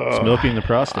 It's milking the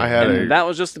prostate. That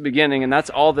was just the beginning, and that's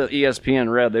all the ESPN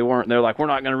read. They're like, we're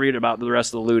not going to read about the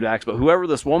rest of the lewd acts, but whoever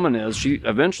this woman is, she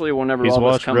eventually, whenever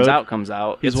all this comes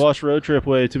out. He's watched Road Trip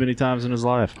way too many times in his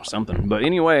life. Or something. But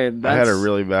anyway, I had a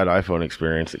really bad iPhone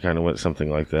experience that kind of went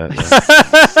something like that.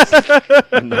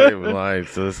 I'm not even lying.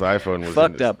 So this iPhone was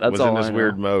fucked up. That's was all in this I know.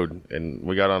 weird mode, and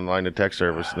we got online to text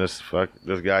service, and this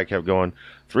guy kept going,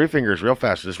 3 fingers real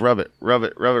fast, just rub it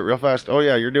real fast. Oh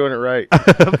yeah, you're doing it right.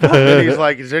 And he's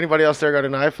like, is anybody else there got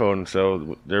an iPhone?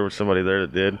 So there was somebody there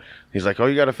that did. He's like, oh,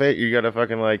 you got a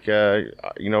fucking like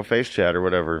face chat or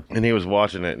whatever. And he was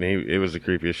watching it, and it was the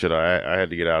creepiest shit. I had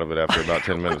to get out of it after about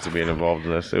 10 minutes of being involved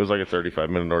in this. It was like a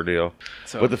 35-minute ordeal,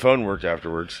 but the phone worked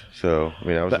afterwards. So I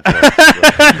mean, I was. But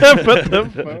the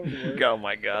phone Oh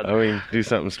my god. I mean, do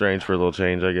something strange for a little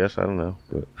change, I guess. I don't know.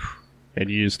 But. And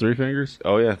you use 3 fingers?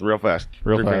 Oh yeah, real fast.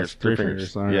 Real fast. Three 3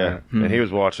 fingers. fingers. Yeah, and he was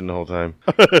watching the whole time.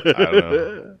 I don't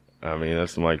know. I mean,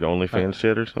 that's some like OnlyFans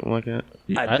shit or something like that.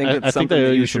 I think it's I something think they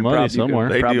owe that you some money somewhere.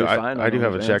 They do. Find I do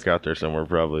have a OnlyFans. check out there somewhere,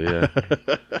 probably. Yeah.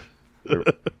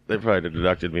 They probably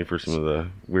deducted me for some of the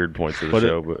weird points of the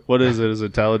show. But what is it? Is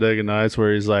it Talladega Nights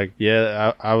where he's like,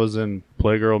 yeah, I was in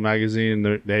Playgirl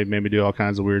magazine. They made me do all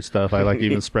kinds of weird stuff. I like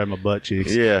even spread my butt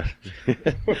cheeks. yeah,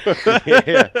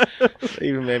 yeah. They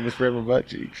even made me spread my butt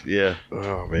cheeks. Yeah.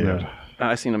 Oh man. Yeah.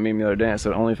 I seen a meme the other day. I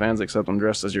said, OnlyFans, except I'm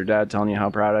dressed as your dad, telling you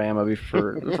how proud I am of you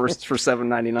for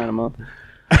 $7.99 a month.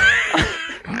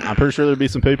 I'm pretty sure there'd be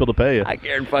some people to pay you. I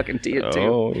guarantee it too.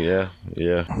 Oh yeah,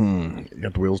 yeah.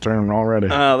 Got the wheels turning already.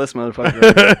 Oh, this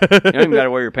motherfucker! You don't even got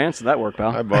to wear your pants to that work,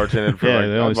 pal. I bartended for Yeah,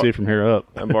 they only see it from here up.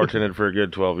 I bartended for a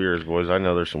good 12 years, boys. I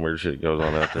know there's some weird shit goes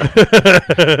on out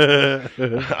there.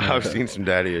 I've seen some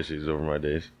daddy issues over my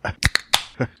days.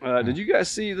 Did you guys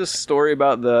see this story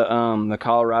about the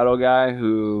Colorado guy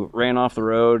who ran off the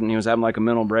road and he was having like a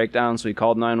mental breakdown, so he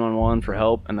called 911 for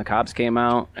help, and the cops came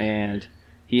out, and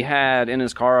he had in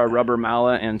his car a rubber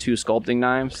mallet and 2 sculpting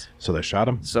knives. So they shot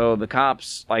him? So the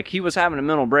cops, like, he was having a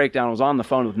mental breakdown, was on the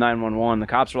phone with 911. The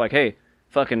cops were like, hey,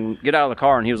 fucking get out of the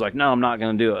car, and he was like, no, I'm not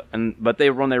going to do it. But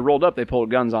when they rolled up, they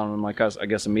pulled guns on him, like, I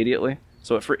guess immediately.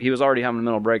 So he was already having a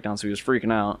mental breakdown, so he was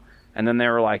freaking out. And then they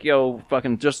were like, yo,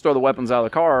 fucking just throw the weapons out of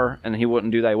the car. And he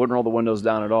wouldn't do that. He wouldn't roll the windows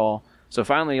down at all. So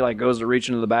finally he like goes to reach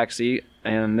into the back seat,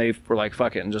 and they were like,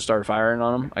 fuck it, and just started firing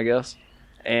on him, I guess.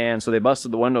 And so they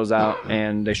busted the windows out,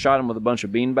 and they shot him with a bunch of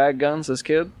beanbag guns, this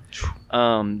kid.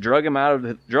 Drug him out of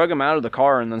the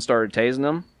car and then started tasing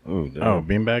him. Oh,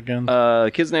 beanbag guns? The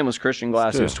kid's name was Christian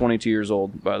Glass. He was 22 years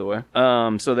old, by the way.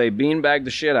 So they beanbagged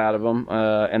the shit out of him,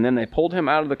 and then they pulled him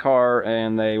out of the car,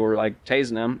 and they were like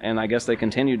tasing him, and I guess they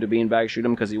continued to beanbag shoot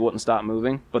him because he wouldn't stop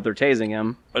moving, but they're tasing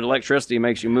him. But electricity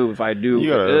makes you move. It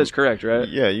is correct, right?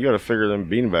 Yeah, you got to figure them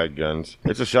beanbag guns.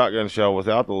 It's a shotgun shell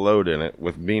without the load in it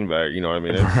with beanbag. You know what I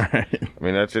mean? Right. I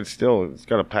mean, it's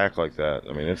got a pack like that.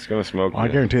 I mean, it's going to smoke. I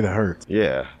guarantee that hurts.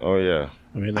 Yeah. Oh, yeah.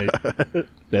 I mean,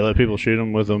 they let people shoot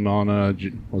them with them on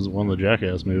was it one of the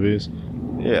Jackass movies?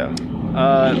 Yeah.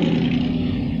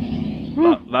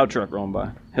 Loud truck rolling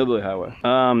by. Hillbilly highway.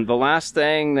 The last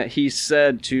thing that he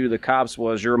said to the cops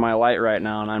was, "You're my light right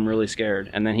now, and I'm really scared."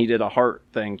 And then he did a heart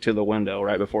thing to the window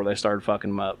right before they started fucking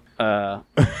him up.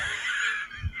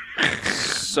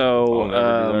 So, I'll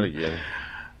never do that again.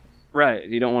 right,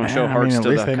 you don't want to show hearts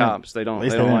to the cops. They don't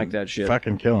like that shit.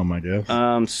 Fucking kill him, I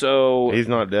guess. So He's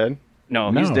not dead? no,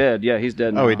 he's dead. Yeah, he's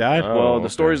dead now. Oh, he died? Well, okay. the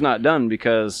story's not done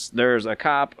because there's a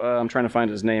cop. I'm trying to find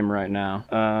his name right now.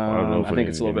 I think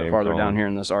it's a little bit farther down here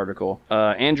in this article.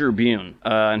 Andrew Bune,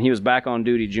 and he was back on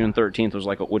duty June 13th,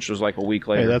 which was like a week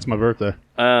later. Hey, that's my birthday.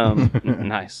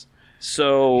 Nice.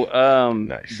 So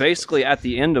Nice. basically, at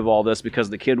the end of all this, because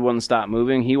the kid wouldn't stop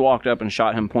moving, he walked up and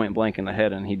shot him point blank in the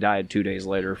head, and he died 2 days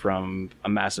later from a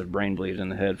massive brain bleed in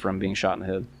the head from being shot in the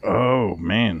head. Oh,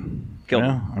 man. Killed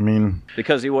him. I mean,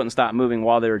 because he wouldn't stop moving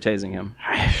while they were tasing him.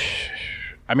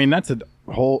 I mean, that's a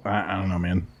whole. I don't know,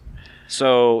 man.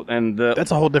 So, and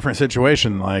That's a whole different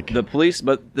situation. Like the police,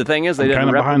 but the thing is, they I'm didn't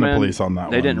kinda behind reprimand. the police on that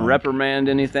They one, didn't like- reprimand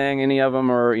any of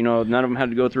them, or none of them had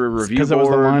to go through a review because it board.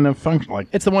 was the line of function. Like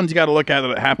it's the ones you got to look at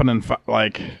that happen in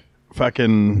like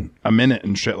fucking a minute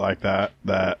and shit like that.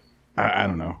 That I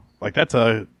don't know. Like that's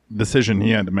a decision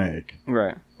he had to make.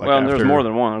 Right. Like Well, and there's after- more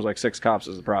than one. There's like 6 cops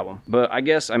is the problem. But I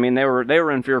guess they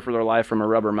were in fear for their life from a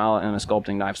rubber mallet and a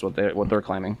sculpting knife's what they're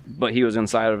claiming. But he was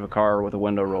inside of a car with a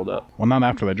window rolled up. Well, not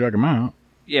after they drug him out.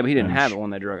 Yeah, but he didn't have it when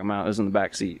they drug him out. It was in the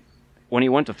back seat. When he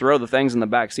went to throw the things in the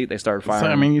back seat, they started firing. So,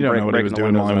 I mean, you don't know what he was breaking the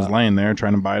doing while he windows was out. laying there,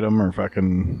 trying to bite him or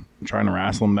fucking trying to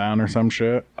wrestle him down or some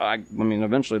shit. I mean,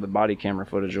 eventually the body camera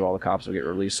footage of all the cops will get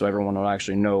released, so everyone will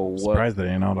actually know Surprised they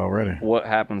ain't out already. what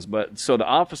happens. But so the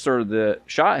officer that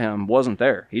shot him wasn't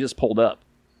there. He just pulled up,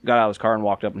 got out of his car, and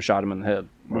walked up and shot him in the head.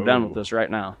 We're done with this right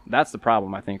now. That's the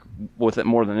problem, I think, with it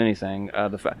more than anything.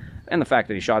 The fact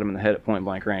that he shot him in the head at point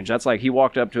blank range. That's like he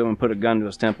walked up to him and put a gun to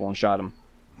his temple and shot him.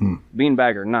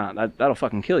 Beanbag or not, that'll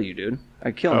fucking kill you, dude.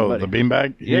 I'd kill anybody. Oh, the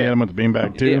beanbag? He Yeah. hit him with the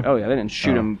beanbag too? Yeah, oh yeah, they didn't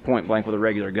shoot him point blank with a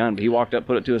regular gun, but he walked up,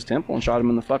 put it to his temple, and shot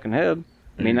him in the fucking head.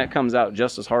 I mean, that comes out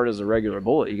just as hard as a regular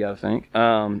bullet, you gotta think.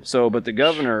 But the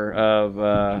governor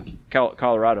of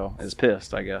Colorado is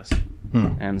pissed, I guess.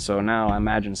 And so now I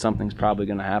imagine something's probably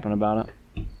gonna happen about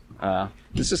it.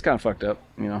 It's just kind of fucked up,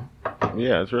 you know.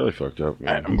 Yeah, it's really fucked up.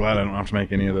 Yeah. I'm glad I don't have to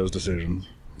make any of those decisions.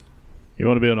 You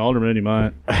want to be an alderman, you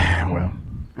might. Well,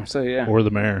 So yeah. Or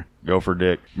the mayor. Go for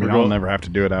dick. I mean, I'll never have to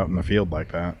do it out in the field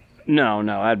like that. No,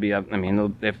 that'd be. I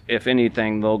mean, if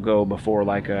anything, they'll go before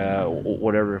like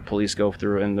whatever police go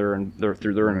through and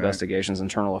through their investigations,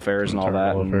 internal affairs, and all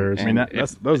that. Internal affairs. I mean,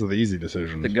 those are the easy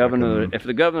decisions. The governor, if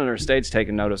the governor of the state's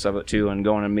taking notice of it too, and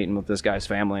going and meeting with this guy's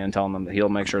family and telling them that he'll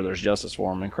make sure there's justice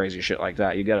for him and crazy shit like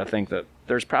that, you got to think that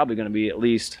there's probably going to be at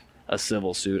least a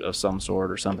civil suit of some sort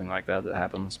or something like that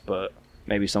happens. But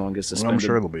maybe someone gets Well, suspended. I'm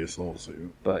sure it'll be a slow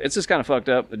suit. But it's just kind of fucked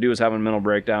up. The dude was having a mental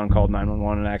breakdown, called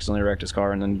 911, and accidentally wrecked his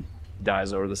car, and then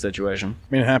dies over the situation. I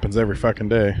mean, it happens every fucking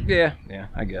day. Yeah,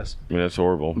 I guess. I mean, that's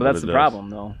horrible. But that's it the does. problem,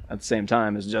 though. At the same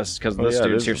time, is just because Oh, this yeah, it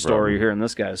dude's is your the story, problem. you're hearing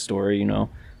this guy's story,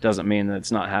 doesn't mean that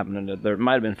it's not happening. There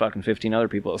might have been fucking 15 other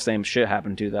people the same shit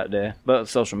happened to that day. But with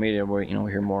social media, we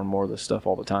hear more and more of this stuff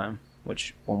all the time.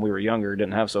 Which, when we were younger,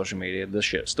 didn't have social media. This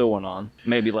shit still went on.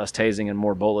 Maybe less tasing and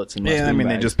more bullets and less Yeah, I mean,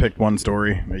 they beanbags. just picked one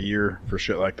story a year for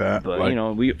shit like that. But,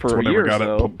 like, we it's for whatever years, got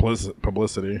though, it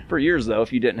publicity. for years, though,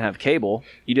 if you didn't have cable,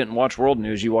 you didn't watch world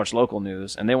news, you watched local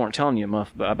news, and they weren't telling you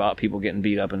enough about people getting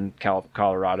beat up in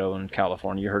Colorado and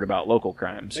California. You heard about local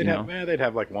crimes, They'd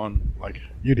have like one, like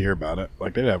you'd hear about it.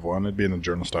 Like they'd have one. It'd be in the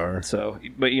Journal Star. So,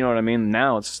 but you know what I mean?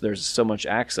 Now there's so much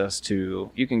access to,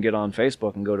 you can get on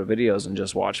Facebook and go to videos and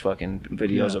just watch fucking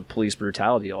videos of police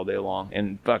brutality all day long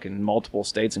in fucking multiple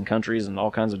states and countries and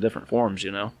all kinds of different forms,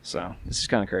 So, it's just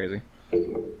kind of crazy.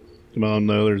 Well,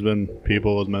 no, there's been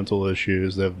people with mental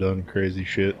issues that have done crazy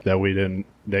shit that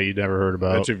you never heard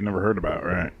about. That you've never heard about,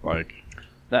 right? Like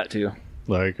That too.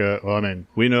 Like,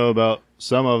 we know about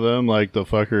some of them, like the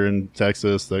fucker in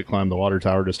Texas that climbed the water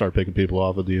tower to start picking people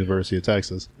off at the University of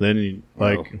Texas. Then,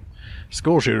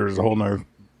 school shooters is a whole nother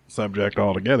subject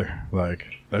altogether. Like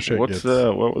that shit. What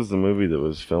was the movie that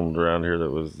was filmed around here that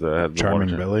was had the Charming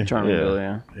water- Billy? Charming Yeah. Billy,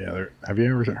 yeah. Yeah. Have you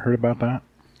ever heard about that?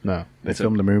 no. They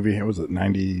filmed a movie. It was at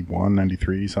 91,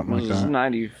 93, something It like was that.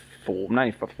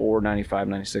 94, 95,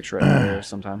 96 right there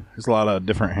sometime. There's a lot of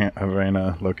different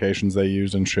Havana locations they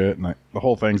used and shit. And the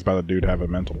whole thing's about a dude having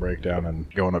a mental breakdown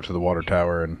and going up to the water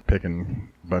tower and picking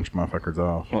a bunch of motherfuckers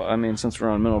off. Well, I mean, since we're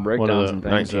on mental breakdowns and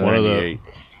things, 1998.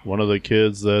 One of the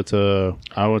kids that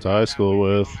I went to high school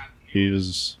with, he was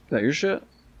is that your shit?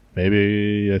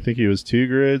 I think he was 2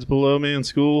 grades below me in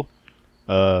school.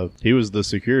 He was the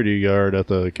security guard at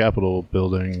the Capitol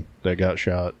building that got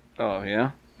shot. Oh,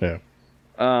 yeah? Yeah.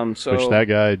 So Which that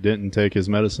guy didn't take his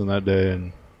medicine that day,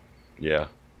 and Yeah.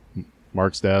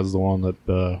 Mark's dad's the one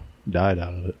that died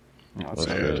out of it. That's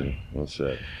good. That's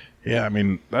it. Yeah, I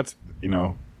mean, that's,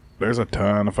 there's a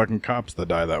ton of fucking cops that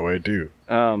die that way, too.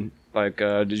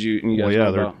 did you guys Well, yeah,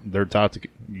 know they're about, they're taught to.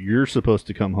 You're supposed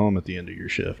to come home at the end of your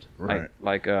shift. Right.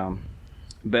 like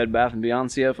Bed Bath & Beyond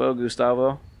CFO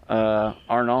Gustavo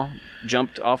Arnall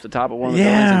jumped off the top of one of the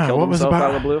buildings and killed what was himself about?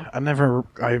 out of the blue.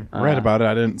 I read about it.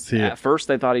 I didn't see At it. first,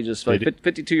 they thought he just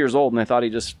 52 years old, and they thought he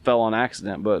just fell on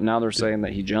accident. But now they're saying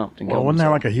that he jumped and Well, killed wasn't there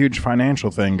himself. like a huge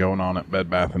financial thing going on at Bed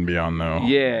Bath & Beyond, though?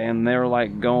 Yeah, and they were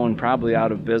like going probably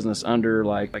out of business under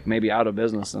like maybe out of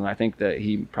business, and I think that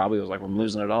he probably was like, "I'm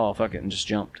losing it all, fuck it," and just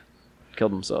jumped,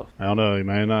 killed himself. I don't know. He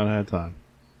may not have had time.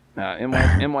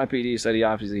 NYPD said he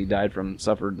obviously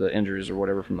suffered the injuries or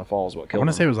whatever from the falls. What I killed want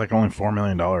him? to say it was like only $4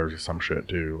 million or some shit,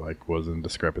 too, like was in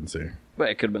discrepancy. But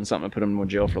it could have been something to put him in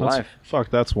jail for life. Fuck,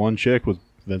 that's one chick with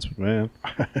Vince McMahon.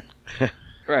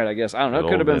 Right, I guess. I don't know. It Good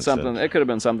could have old been Vincent. something. It could have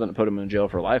been something to put him in jail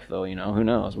for life, though. Who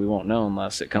knows? We won't know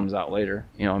unless it comes out later.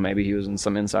 Maybe he was in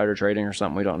some insider trading or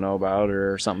something we don't know about,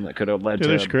 or something that could have led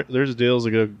to. There's deals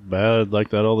that go bad like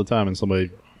that all the time, and somebody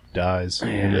dies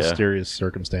in mysterious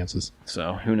circumstances.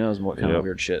 So who knows what kind of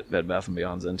weird shit Bed Bath &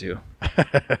 Beyond's into?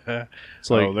 It's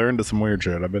like They're into some weird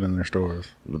shit. I've been in their stores.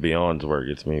 The Beyond's where it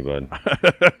gets me, bud.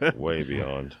 Way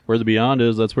beyond. where the Beyond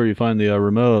is. That's where you find the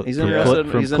remote He's from interested.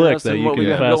 Click He's that interested in you what we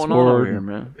can got fast going on over forward. here,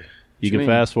 man. You you can mean?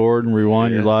 fast forward and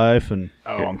rewind your life, and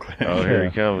Oh, Clint. Oh, here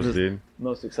he comes, dude.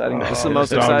 Most exciting. This is the most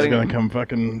Dog's exciting. going to come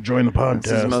fucking join the podcast.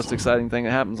 This is the most exciting thing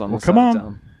that happens on this come side on. of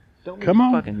town. Don't Come be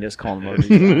on. fucking just calling him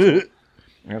OG.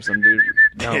 We have some dude.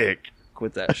 No, Dick.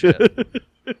 quit that shit.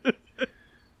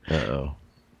 Uh-oh.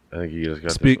 I think he just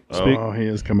got Speak- the... speak- Oh, he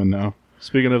is coming now.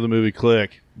 speaking of the movie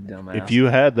Click, Dumbass. if you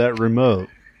had that remote,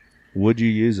 would you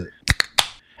use it?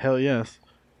 Hell yes.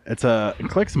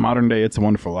 Click's modern day It's a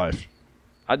Wonderful Life.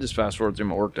 I just fast forward through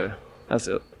my workday. That's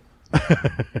it.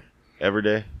 Every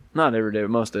day? Not every day, but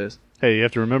most days. Hey, you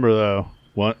have to remember though,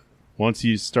 once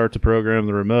you start to program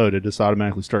the remote, it just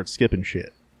automatically starts skipping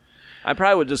shit. I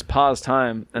probably would just pause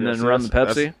time and Yes, then run the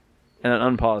that's- Pepsi, and then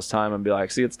unpause time and be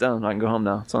like, "See, it's done. I can go home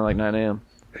now. It's only like 9 a.m."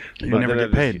 You But never then get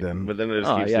it paid just- then. But then it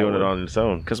just Oh, keeps yeah, doing it it would. on its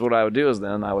own. Because what I would do is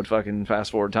then I would fucking fast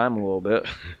forward time a little bit,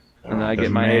 and then I get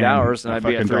my Man, 8 hours, and that I'd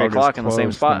be at fucking 3 dog is o'clock in the same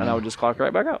close spot, now. and I would just clock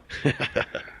right back out.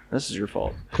 This is your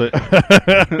fault.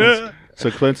 So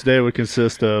Clint's day would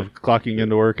consist of clocking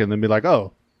into work and then be like,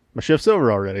 "Oh, my shift's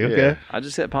over already." Okay. Yeah. I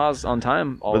just hit pause on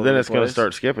time all But over then the it's going to place,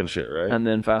 start skipping shit, right? and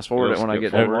then fast forward it It'll when I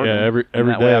skip get done forward. working. Yeah, every And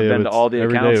that day way I've it been would- to all the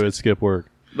every accounts. day it would skip work.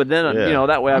 But then Yeah.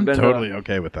 that way I've I'm been totally to.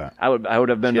 okay with that. I would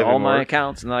have been to Skipping all my work.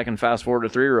 accounts, and then I can fast forward to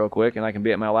 3 real quick, and I can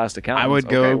be at my last account. I would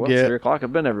go It's get 3 o'clock.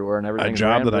 I've been everywhere, and A everything's job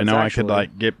ran, that but I it's know I actually- could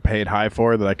like get paid high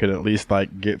for, that I could at least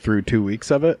like get through 2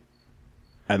 weeks of it,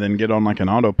 and then get on like an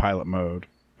autopilot mode,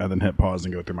 and then hit pause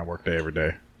and go through my workday every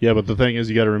day. Yeah, but the thing is,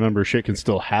 you got to remember, shit can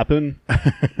still happen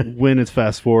when it's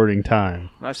fast forwarding time.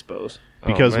 I suppose.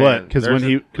 Because man. what? Because There's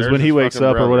when he his wakes fucking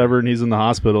up or brother. whatever, and he's in the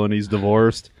hospital and he's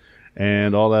divorced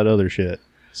and all that other shit.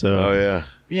 So Oh, yeah.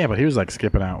 Yeah, but he was like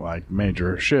skipping out like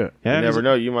major shit. yeah, You and never he's-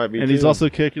 know. You might be And too. he's also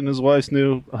kicking his wife's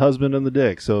new husband in the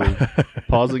dick. So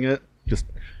pausing it, just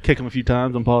kick him a few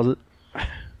times and pause it.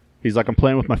 He's like, "I'm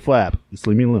playing with my flap. Just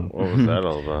leave me alone." What was that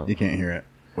all about? You can't hear it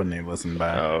when they listen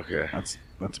back. Oh, okay.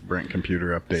 That's Brent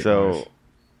computer update. So, noise.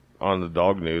 on the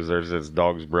dog news, there's this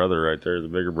dog's brother right there, the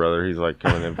bigger brother. He's like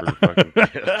coming in for the fucking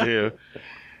kiss, too.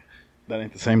 That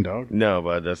ain't the same dog. No,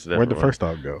 but that's Where'd the different first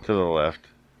dog go? one. To the left.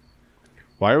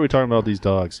 Why are we talking about these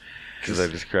dogs? Because I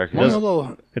just cracked I'm a it up.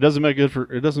 little, It doesn't make good for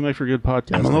good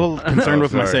podcasting. I'm a little concerned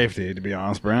with my sorry. safety, to be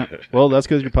honest, Brent. Well, that's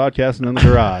because you're podcasting in the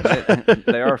garage.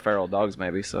 They are feral dogs,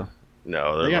 maybe. So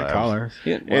No, they're They got labs. collars.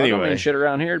 yeah, well, I don't Anyway. mean shit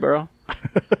around here, bro.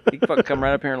 You can fucking come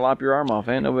right up here and lop your arm off.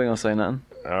 Ain't nobody gonna say nothing.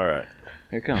 All right.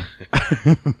 Here it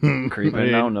come.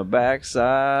 Creeping on the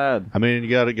backside. I mean, you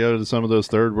got to go to some of those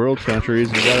third world countries.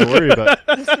 And you got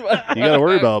to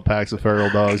worry about packs of feral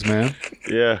dogs, man.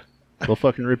 Yeah. They'll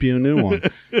fucking rip you a new one.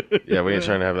 Yeah, we ain't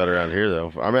trying to have that around here,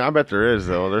 though. I mean, I bet there is,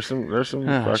 though. There's some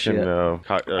fucking shit. I know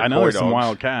koi there's some dogs.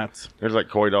 wild cats. There's like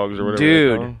koi dogs or whatever. they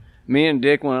call Dude, them. me and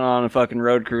Dick went on a fucking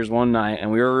road cruise one night,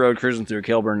 and we were road cruising through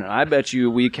Kilburn, and I bet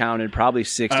you we counted probably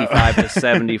 65 to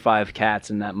 75 cats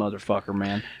in that motherfucker,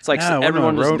 man. It's like Yeah,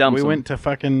 everyone just dumps We them. went to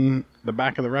fucking the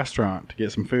back of the restaurant to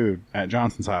get some food at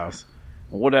Johnson's house.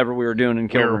 Whatever we were doing in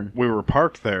Kilburn. We were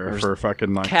parked there for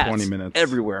fucking like Cats 20 minutes.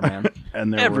 everywhere, man.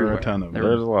 And there everywhere. were a ton of them.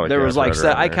 There's a lot of There cats was like right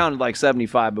around I there. counted like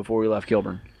 75 before we left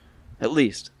Kilburn, at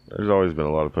least. There's always been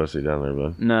a lot of pussy down there,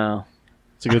 bud. No,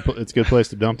 It's a good place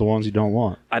to dump the ones you don't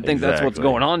want. I think that's what's Exactly.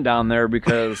 going on down there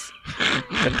because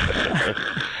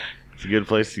It's a good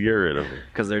place to get rid of them.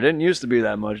 Because there didn't used to be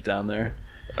that much down there.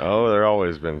 Oh, there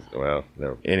always been. Well,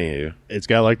 no. Anywho, It's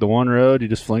got like the one road. You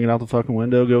just fling it out the fucking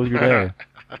window, go with your day.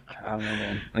 I don't know,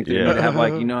 man. Like they need to have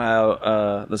like, you know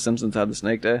how The Simpsons had the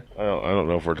Snake Day? I don't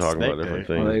know if we're talking Snake about different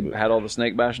Day. things. Where they but had all the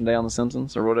snake bashing day on The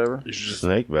Simpsons or whatever.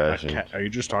 snake bashing. Are you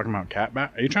just talking about cat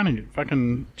bat? Are you trying to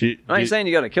fucking? I ain't saying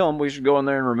you got to kill them. We should go in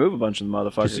there and remove a bunch of the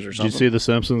motherfuckers or Did something. you see The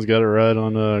Simpsons got it right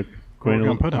on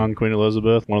Queen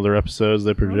Elizabeth? One of their episodes,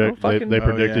 they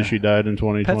predicted she died in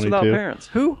 2022. Pets Without Parents.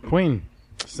 Who? Queen.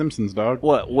 Simpsons, dog.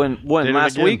 What? When Did it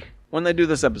last again. week? When they do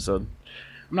this episode?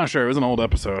 I'm not sure. It was an old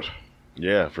episode.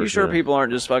 Yeah, for You sure. sure people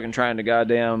aren't just fucking trying to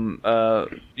goddamn,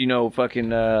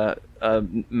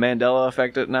 Mandela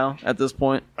effect it now at this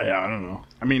point? Yeah, I don't know.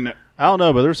 I mean, I don't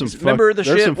know, but there's some Remember the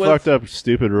shit with- fucked up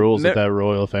stupid rules that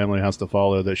royal family has to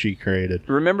follow that she created.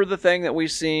 Remember the thing that we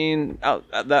seen out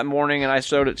that morning, and I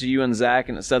showed it to you and Zach,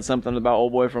 and it said something about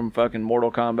old boy from fucking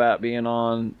Mortal Kombat being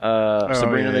on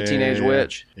Sabrina the Teenage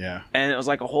Witch. Yeah. And it was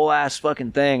like a whole ass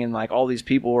fucking thing, and like all these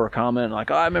people were commenting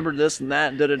like, "Oh, I remember this and that."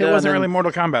 And da-da-da. It wasn't And really then-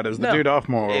 Mortal Kombat. It was the No, dude off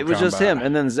Mortal Kombat. It was just him.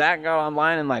 And then Zach got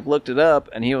online and like looked it up,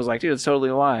 and he was like, "Dude, it's totally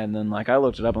a lie." And then like I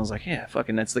looked it up and was like, "Yeah,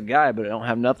 fucking that's the guy," but it don't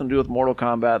have nothing to do with Mortal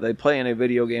Kombat. They play in a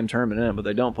video game tournament in it, but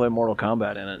they don't play Mortal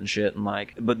Kombat in it and shit. And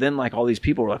like, but then like all these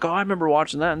people were like, "Oh, I remember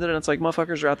watching that," and then it's like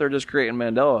motherfuckers are out there just creating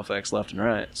Mandela effects left and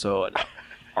right. So.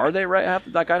 Are they right?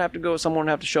 I'd have to go. Someone would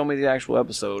have to show me the actual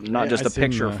episode, not just I a seen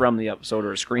picture the- from the episode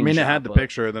or a screenshot. I mean, it had the but-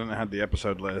 picture, then it had the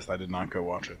episode list. I did not go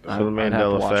watch it, though. So the I'd have to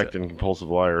Mandela watch effect it. and compulsive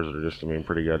liars are just,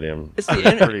 pretty goddamn. It's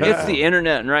the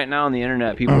internet, and right now on the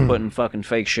internet, people are putting fucking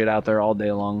fake shit out there all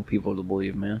day long. People to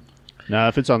believe, man. Now,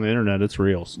 if it's on the internet, it's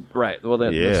real. Right. Well,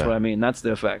 that's Yeah. what I mean. That's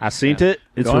the effect. I seen it.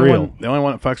 It's the only real. One, the only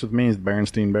one that fucks with me is the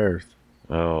Berenstain Bears.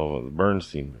 Oh, the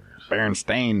Bernstein Bears.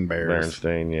 Berenstain Bears.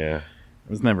 Berenstain, yeah. It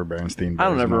was never Berenstain Bears. I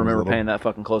don't when ever was remember little. paying that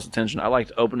fucking close attention. I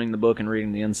liked opening the book and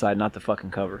reading the inside, not the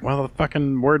fucking cover. Well, the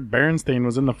fucking word Berenstain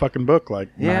was in the fucking book like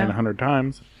Yeah. 900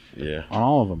 times Yeah. on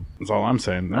all of them. That's all I'm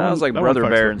saying. That was like no one Brother fucks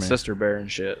Bear with and me. Sister Bear and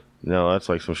shit. No, that's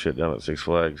like some shit down at Six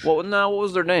Flags. What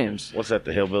was their names? What's that,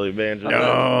 the Hillbilly Band?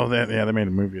 Oh, they made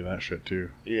a movie of that shit too.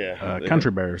 Yeah.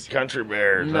 Country Bears. Country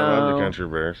Bears. I No. love the Country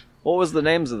Bears. What was the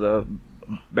names of the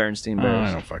Berenstain I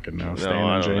Bears? don't fucking know. No, Stan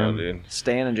I and don't know, Jan. dude.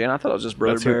 Stan and Jan. I thought it was just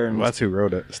Brother That's Bear. who, And that's who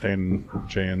wrote it. Stan,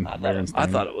 Jan, Berenstain. I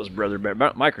thought it was Brother Bear.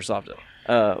 Microsoft.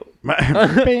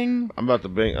 Bing. I'm about to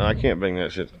bing. I can't bing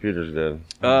that shit. The computer's dead.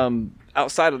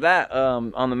 Outside of that,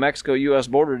 on the Mexico-U.S.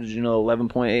 border, did you know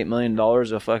 $11.8 million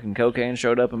of fucking cocaine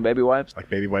showed up in baby wipes? Like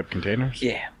baby wipe containers?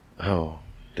 Yeah. Oh,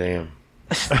 damn.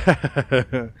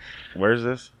 Where's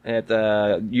this? At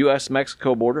the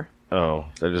U.S.-Mexico border. Oh,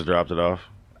 they just dropped it off.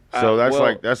 So that's well-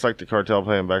 like the cartel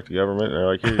paying back the government. They're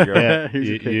like, here you go. Yeah, Here's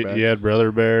your kickback. you had Brother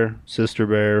Bear, Sister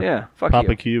Bear, Yeah, fuck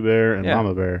Papa you. Q Bear, and Yeah.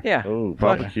 Mama Bear. Yeah. Oh,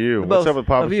 Papa Fuck Q. both What's up with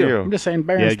Papa of you. Q? I'm just saying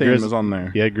Berenstain was on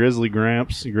there. You had Grizzly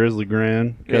Gramps, Grizzly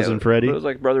Gran, Cousin Yeah, Freddie. It was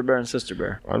like Brother Bear and Sister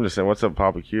Bear. I'm just saying, what's up with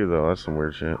Papa Q, though? That's some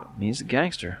weird shit. He's a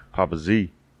gangster. Papa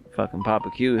Z. Fucking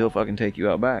Papa Q, he'll fucking take you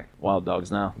out back. Wild dogs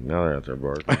now. Now they're out there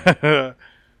barking.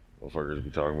 Motherfuckers be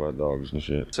talking about dogs and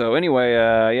shit. So anyway,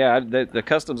 the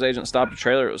customs agent stopped a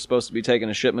trailer. It was supposed to be taking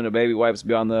a shipment of baby wipes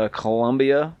beyond the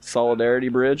Columbia Solidarity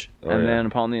Bridge. And then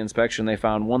upon the inspection, they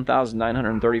found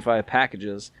 1,935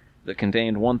 packages that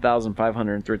contained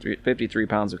 1,553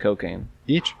 pounds of cocaine.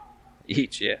 Each?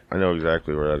 Each, yeah. I know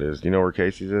exactly where that is. Do you know where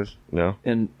Casey's is? No?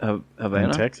 In Havana?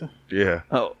 In Texas? Yeah.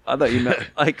 Oh, I thought you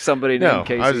meant like somebody named No,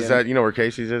 Casey. I was just at, you know where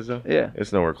Casey's is, though? Yeah.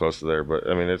 It's nowhere close to there, but,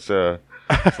 it's a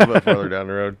little bit further down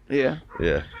the road. Yeah.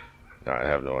 Yeah. No, I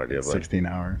have no idea, but 16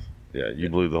 hours. yeah, you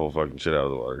blew the whole fucking shit out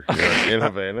of the water. You're in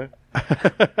Havana?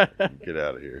 Get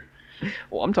out of here.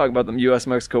 Well, I'm talking about the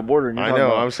U.S.-Mexico border. And you're I talking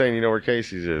know. about- I'm saying you know where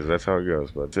Casey's is. That's how it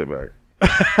goes, but sit back.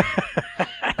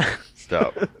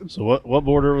 Stop. So what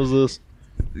border was this?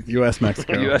 U.S.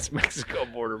 Mexico.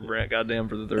 U.S.-Mexico border, Brent. Goddamn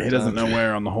for the third He time. doesn't know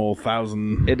where on the whole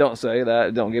 1,000. It don't say that.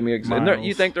 It don't give me exact. Miles.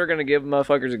 You think they're going to give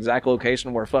motherfuckers exact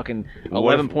location where fucking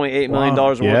What if- $11.8 million Wow.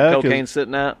 worth Yeah, of 'cause- cocaine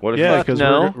sitting at? What if Yeah, Fuck because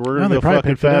no. we're No, going they to probably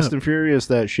fucking picked it Fast up. and Furious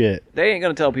that shit. They ain't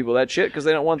going to tell people that shit because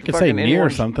they don't want the Could say fucking near or anyone.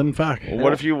 something. Fuck. Well,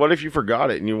 what if you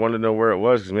forgot it and you wanted to know where it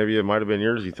was? Because maybe it might have been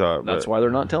yours. You thought. That's but, why they're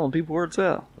not telling people where it's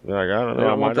at. Like, I don't They know. I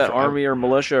don't want might that have- army or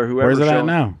militia or whoever. Where's it at showing-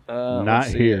 now? Not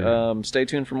let's see. here. Stay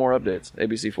tuned for more updates.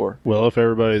 ABC4. Well, if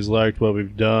everybody's liked what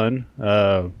we've done,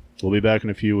 we'll be back in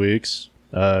a few weeks.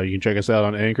 You can check us out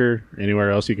on Anchor.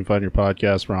 Anywhere else you can find your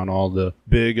podcast. We're on all the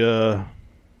big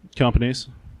companies.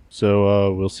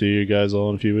 So we'll see you guys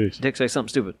all in a few weeks. Dick, say something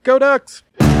stupid. Go Ducks!